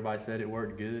comments, everybody said it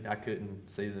worked good. I couldn't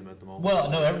see them at the moment.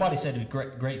 Well, no, everybody said it was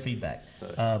great feedback.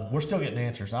 So- We're still getting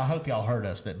answers. I hope y'all heard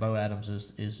us that Bo Adams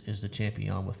is the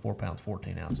champion with 4 pounds,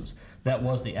 14 ounces. That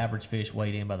was the average fish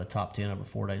weighed in by the top 10 over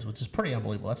 4 days, which is pretty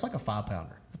unbelievable. That's like a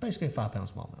 5-pounder. That's basically a 5-pound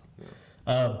smallmouth. Yeah.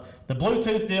 The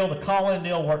Bluetooth deal, the call-in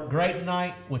deal worked great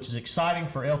tonight, which is exciting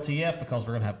for LTF because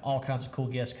we're going to have all kinds of cool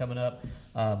guests coming up.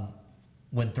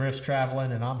 When Thrift's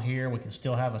traveling and I'm here, we can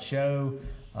still have a show.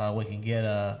 We can get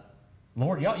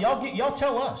Lord, y'all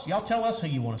tell us. Y'all tell us who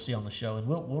you want to see on the show, and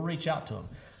we'll reach out to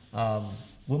them.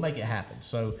 We'll make it happen.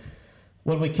 So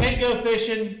when we can't go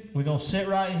fishing, we're going to sit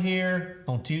right here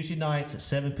on Tuesday nights at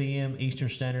 7 p.m. Eastern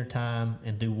Standard Time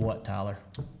and do what, Tyler?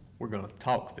 We're going to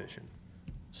talk fishing.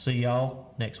 See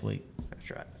y'all next week. That's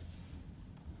right.